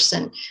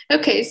 Cooperson.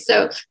 Okay,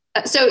 so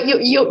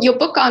your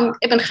book on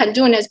Ibn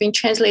Khaldun has been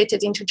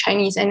translated into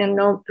Chinese, and I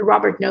know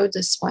Robert knows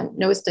this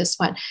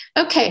one.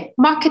 Okay,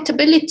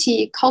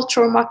 marketability,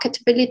 cultural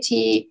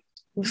marketability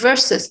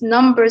versus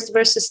numbers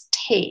versus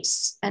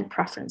tastes and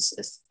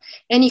preferences.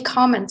 Any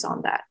comments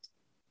on that?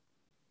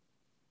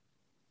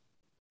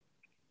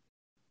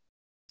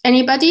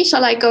 Anybody?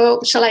 Shall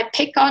I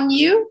pick on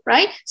you,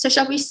 right? So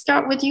shall we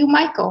start with you,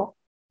 Michael?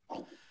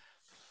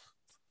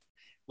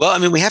 Well, I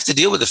mean, we have to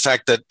deal with the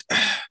fact that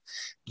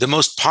the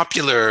most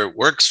popular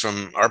works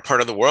from our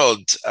part of the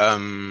world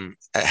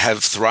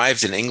have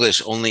thrived in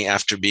English only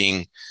after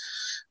being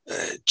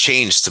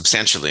changed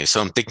substantially.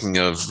 So I'm thinking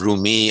of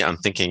Rumi, I'm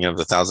thinking of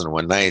The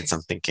 1001 Nights,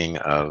 I'm thinking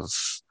of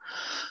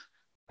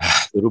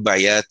the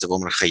Rubaiyat of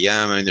Omar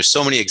Khayyam. I mean, there's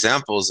so many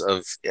examples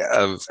of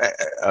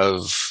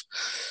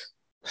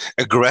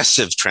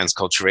aggressive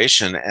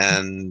transculturation.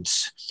 And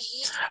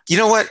you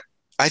know what?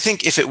 I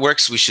think if it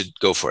works, we should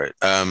go for it.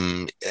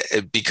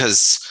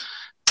 Because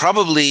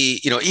probably,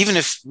 even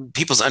if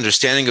people's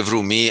understanding of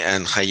Rumi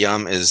and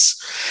Khayyam is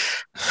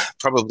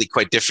probably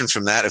quite different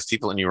from that of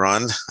people in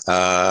Iran,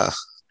 at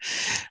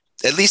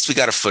least we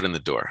got a foot in the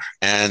door.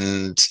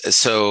 And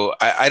so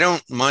I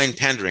don't mind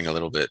pandering a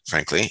little bit,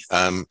 frankly.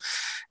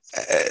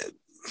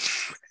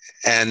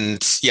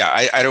 And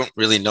yeah, I don't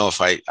really know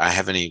if I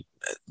have any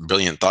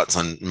brilliant thoughts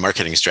on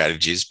marketing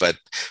strategies, but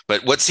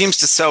what seems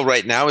to sell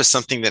right now is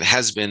something that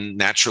has been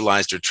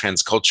naturalized or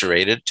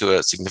transculturated to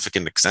a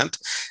significant extent.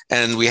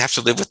 And we have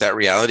to live with that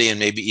reality and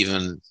maybe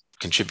even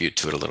contribute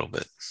to it a little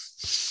bit.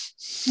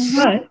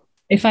 But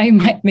if I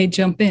may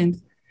jump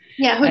in.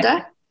 Yeah,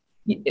 Huda?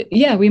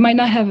 Yeah, we might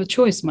not have a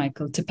choice,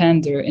 Michael, to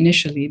pander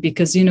initially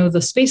because,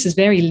 the space is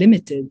very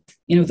limited.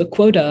 The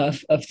quota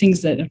of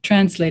things that are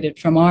translated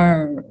from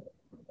our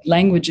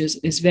languages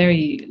is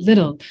very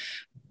little.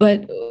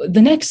 But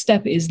the next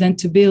step is then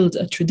to build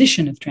a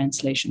tradition of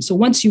translation. So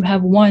once you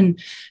have one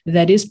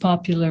that is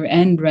popular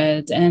and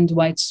read and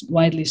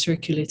widely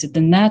circulated,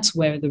 then that's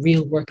where the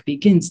real work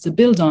begins, to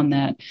build on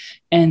that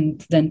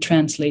and then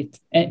translate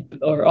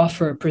or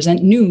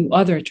present new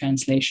other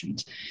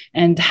translations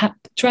and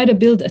try to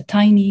build a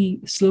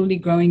tiny, slowly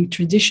growing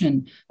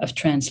tradition of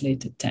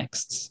translated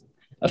texts,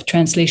 of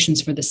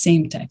translations for the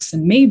same text.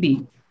 And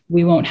maybe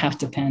we won't have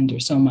to pander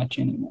so much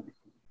anymore.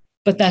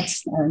 But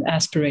that's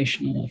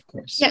aspirational, of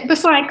course. Yeah,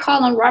 before I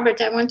call on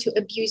Robert, I want to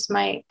abuse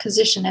my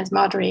position as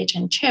moderator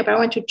and chair, but I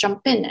want to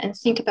jump in and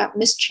think about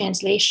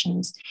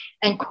mistranslations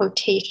and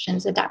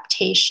quotations,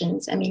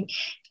 adaptations. I mean,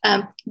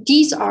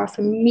 these are,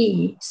 for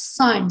me,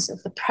 signs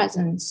of the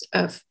presence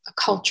of a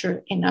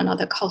culture in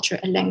another culture,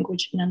 a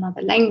language in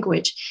another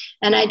language.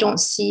 And I don't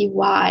see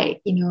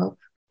why,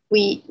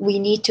 we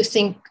need to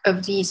think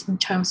of these in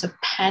terms of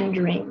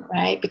pandering,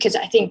 right? Because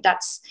I think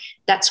that's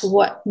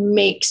what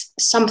makes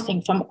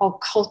something from our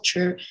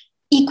culture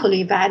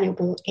equally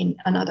valuable in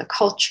another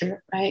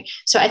culture, right?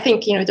 So I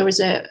think, there was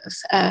a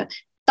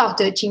Dao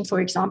De Jing,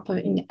 for example,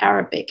 in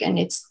Arabic, and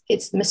it's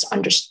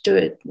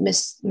misunderstood,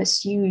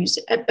 misused.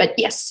 But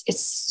yes,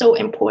 it's so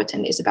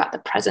important. It's about the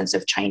presence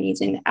of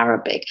Chinese in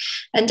Arabic.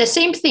 And the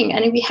same thing.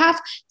 And we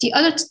have the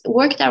other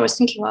work that I was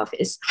thinking of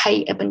is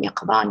Hayy ibn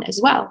Yaqzan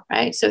as well,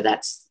 right? So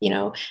that's,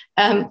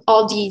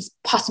 all these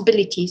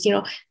possibilities,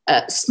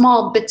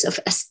 small bits of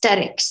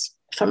aesthetics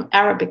from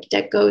Arabic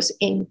that goes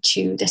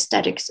into the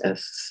aesthetics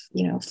of,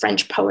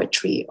 French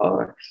poetry,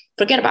 or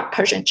forget about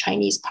Persian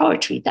Chinese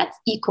poetry. That's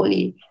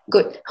equally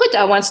good.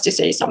 Huda wants to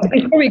say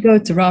something. Before we go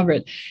to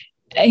Robert,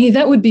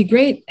 that would be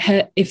great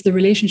if the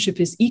relationship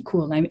is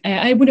equal.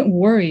 I wouldn't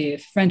worry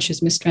if French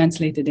is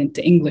mistranslated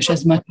into English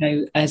as much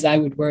as I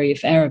would worry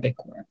if Arabic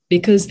were.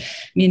 Because,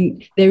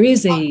 there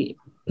is a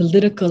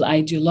political,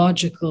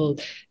 ideological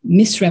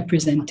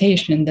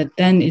misrepresentation that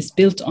then is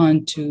built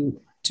on to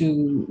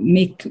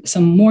make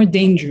some more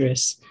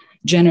dangerous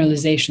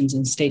generalizations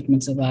and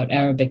statements about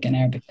Arabic and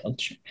Arabic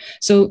culture.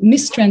 So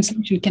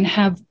mistranslation can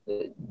have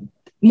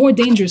more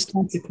dangerous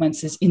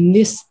consequences in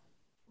this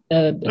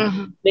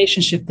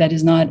relationship that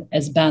is not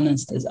as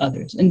balanced as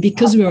others. And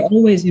because we are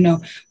always,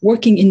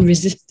 working in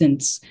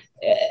resistance,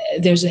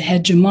 there's a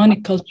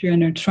hegemonic culture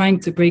and are trying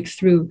to break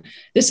through.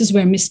 This is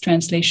where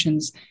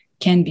mistranslations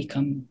can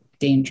become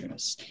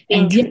dangerous.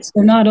 And yet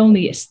they're not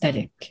only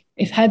aesthetic.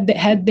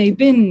 Had they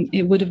been,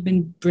 it would have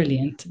been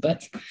brilliant,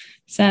 but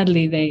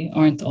sadly they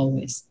aren't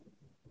always.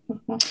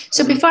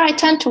 So before I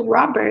turn to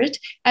Robert,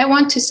 I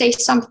want to say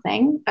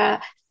something.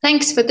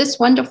 Thanks for this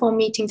wonderful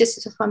meeting. This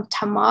is from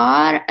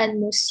Tamar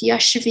and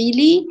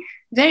Musiashvili.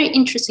 Very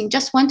interesting.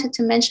 Just wanted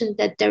to mention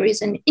that there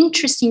is an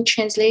interesting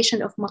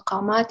translation of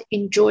Maqamat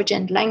in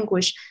Georgian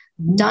language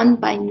done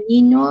by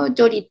Nino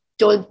Dolidze.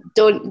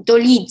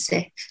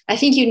 I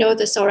think you know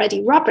this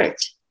already,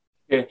 Robert.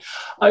 Yeah,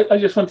 I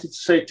just wanted to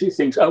say two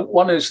things.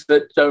 One is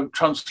that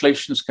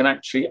translations can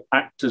actually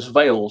act as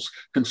veils,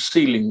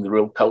 concealing the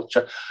real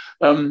culture.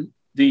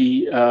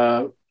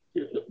 The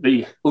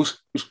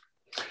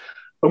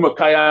Omar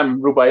Khayyam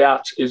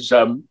Rubaiyat is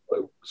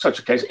such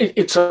a case.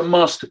 It's a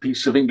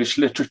masterpiece of English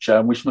literature,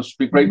 and we must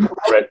be grateful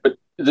for it. But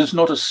there's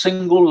not a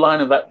single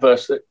line of that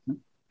verse that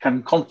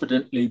can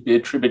confidently be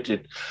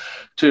attributed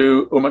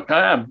to Omar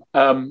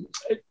Khayyam.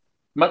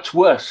 Much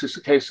worse is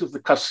the case of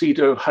the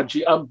Qasida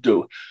Haji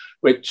Abdu,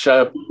 which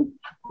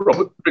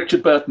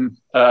Richard Burton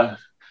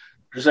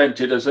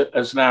presented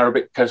as an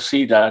Arabic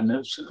qasida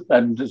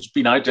and has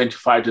been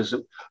identified as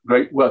a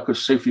great work of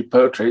Sufi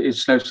poetry.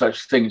 It's no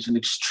such thing. It's an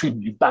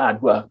extremely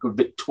bad work of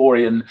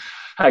Victorian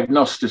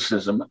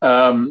agnosticism.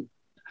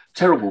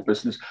 Terrible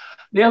business.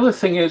 The other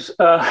thing is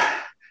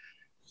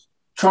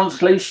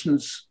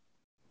translations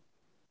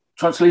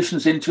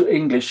into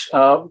English,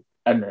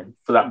 and then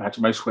for that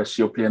matter, most West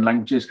European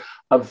languages,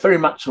 are very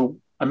much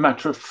a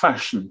matter of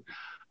fashion.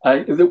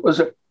 There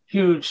was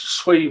huge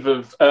swathe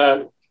of,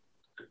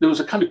 there was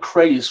a kind of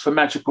craze for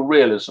magical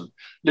realism,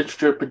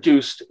 literature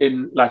produced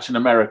in Latin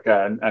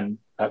America and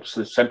perhaps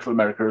Central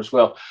America as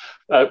well,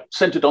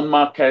 centered on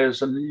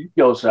Marquez and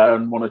Llosa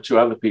and one or two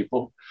other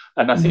people.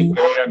 And I think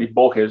only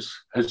Borges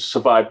has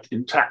survived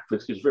intact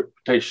with his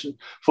reputation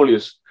fully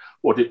as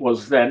what it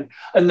was then.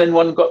 And then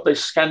one got the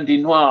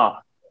Scandinois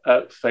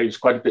phase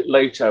quite a bit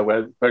later,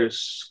 where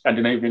various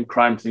Scandinavian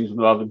crime things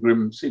were rather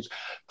grim, seems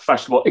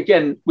fashionable.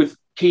 Again, with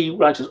key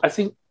writers, I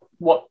think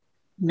what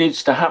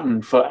needs to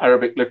happen for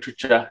Arabic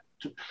literature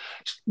to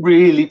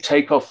really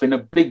take off in a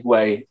big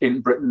way in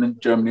Britain and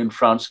Germany and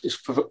France is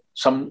for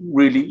some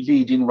really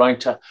leading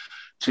writer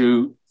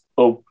to,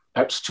 or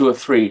perhaps two or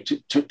three,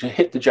 to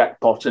hit the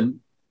jackpot and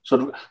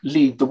sort of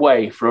lead the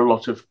way for a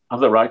lot of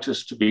other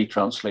writers to be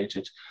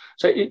translated.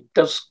 So it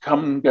does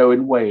come and go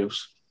in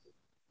waves.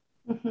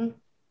 Mm-hmm.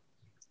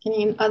 And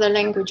in other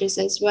languages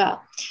as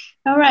well.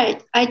 All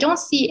right, I don't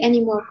see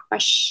any more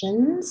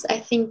questions. I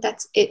think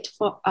that's it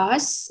for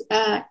us.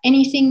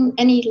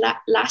 Any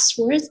last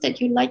words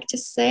that you'd like to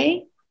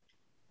say?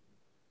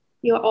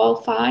 You're all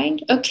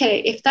fine? Okay,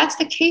 if that's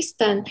the case,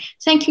 then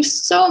thank you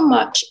so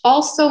much,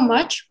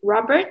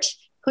 Robert,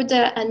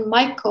 Huda, and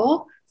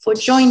Michael for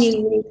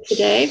joining me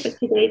today for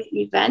today's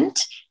event.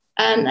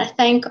 And I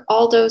thank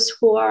all those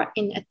who are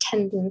in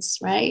attendance,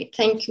 right?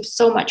 Thank you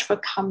so much for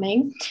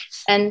coming.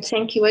 And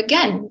thank you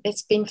again.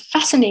 It's been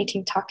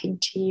fascinating talking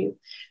to you.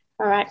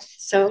 All right,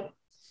 so.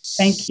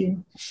 Thank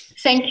you.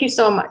 Thank you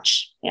so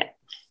much. Yeah.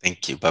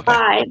 Thank you, bye-bye.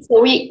 Bye.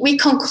 So we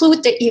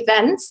conclude the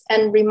events,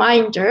 and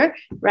reminder,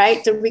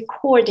 right? The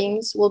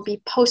recordings will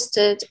be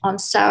posted on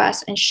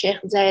SOAS and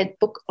Sheikh Zayed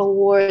Book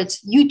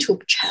Awards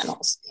YouTube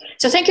channels.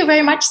 So thank you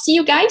very much. See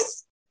you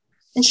guys,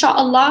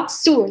 inshallah,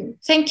 soon.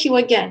 Thank you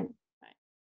again.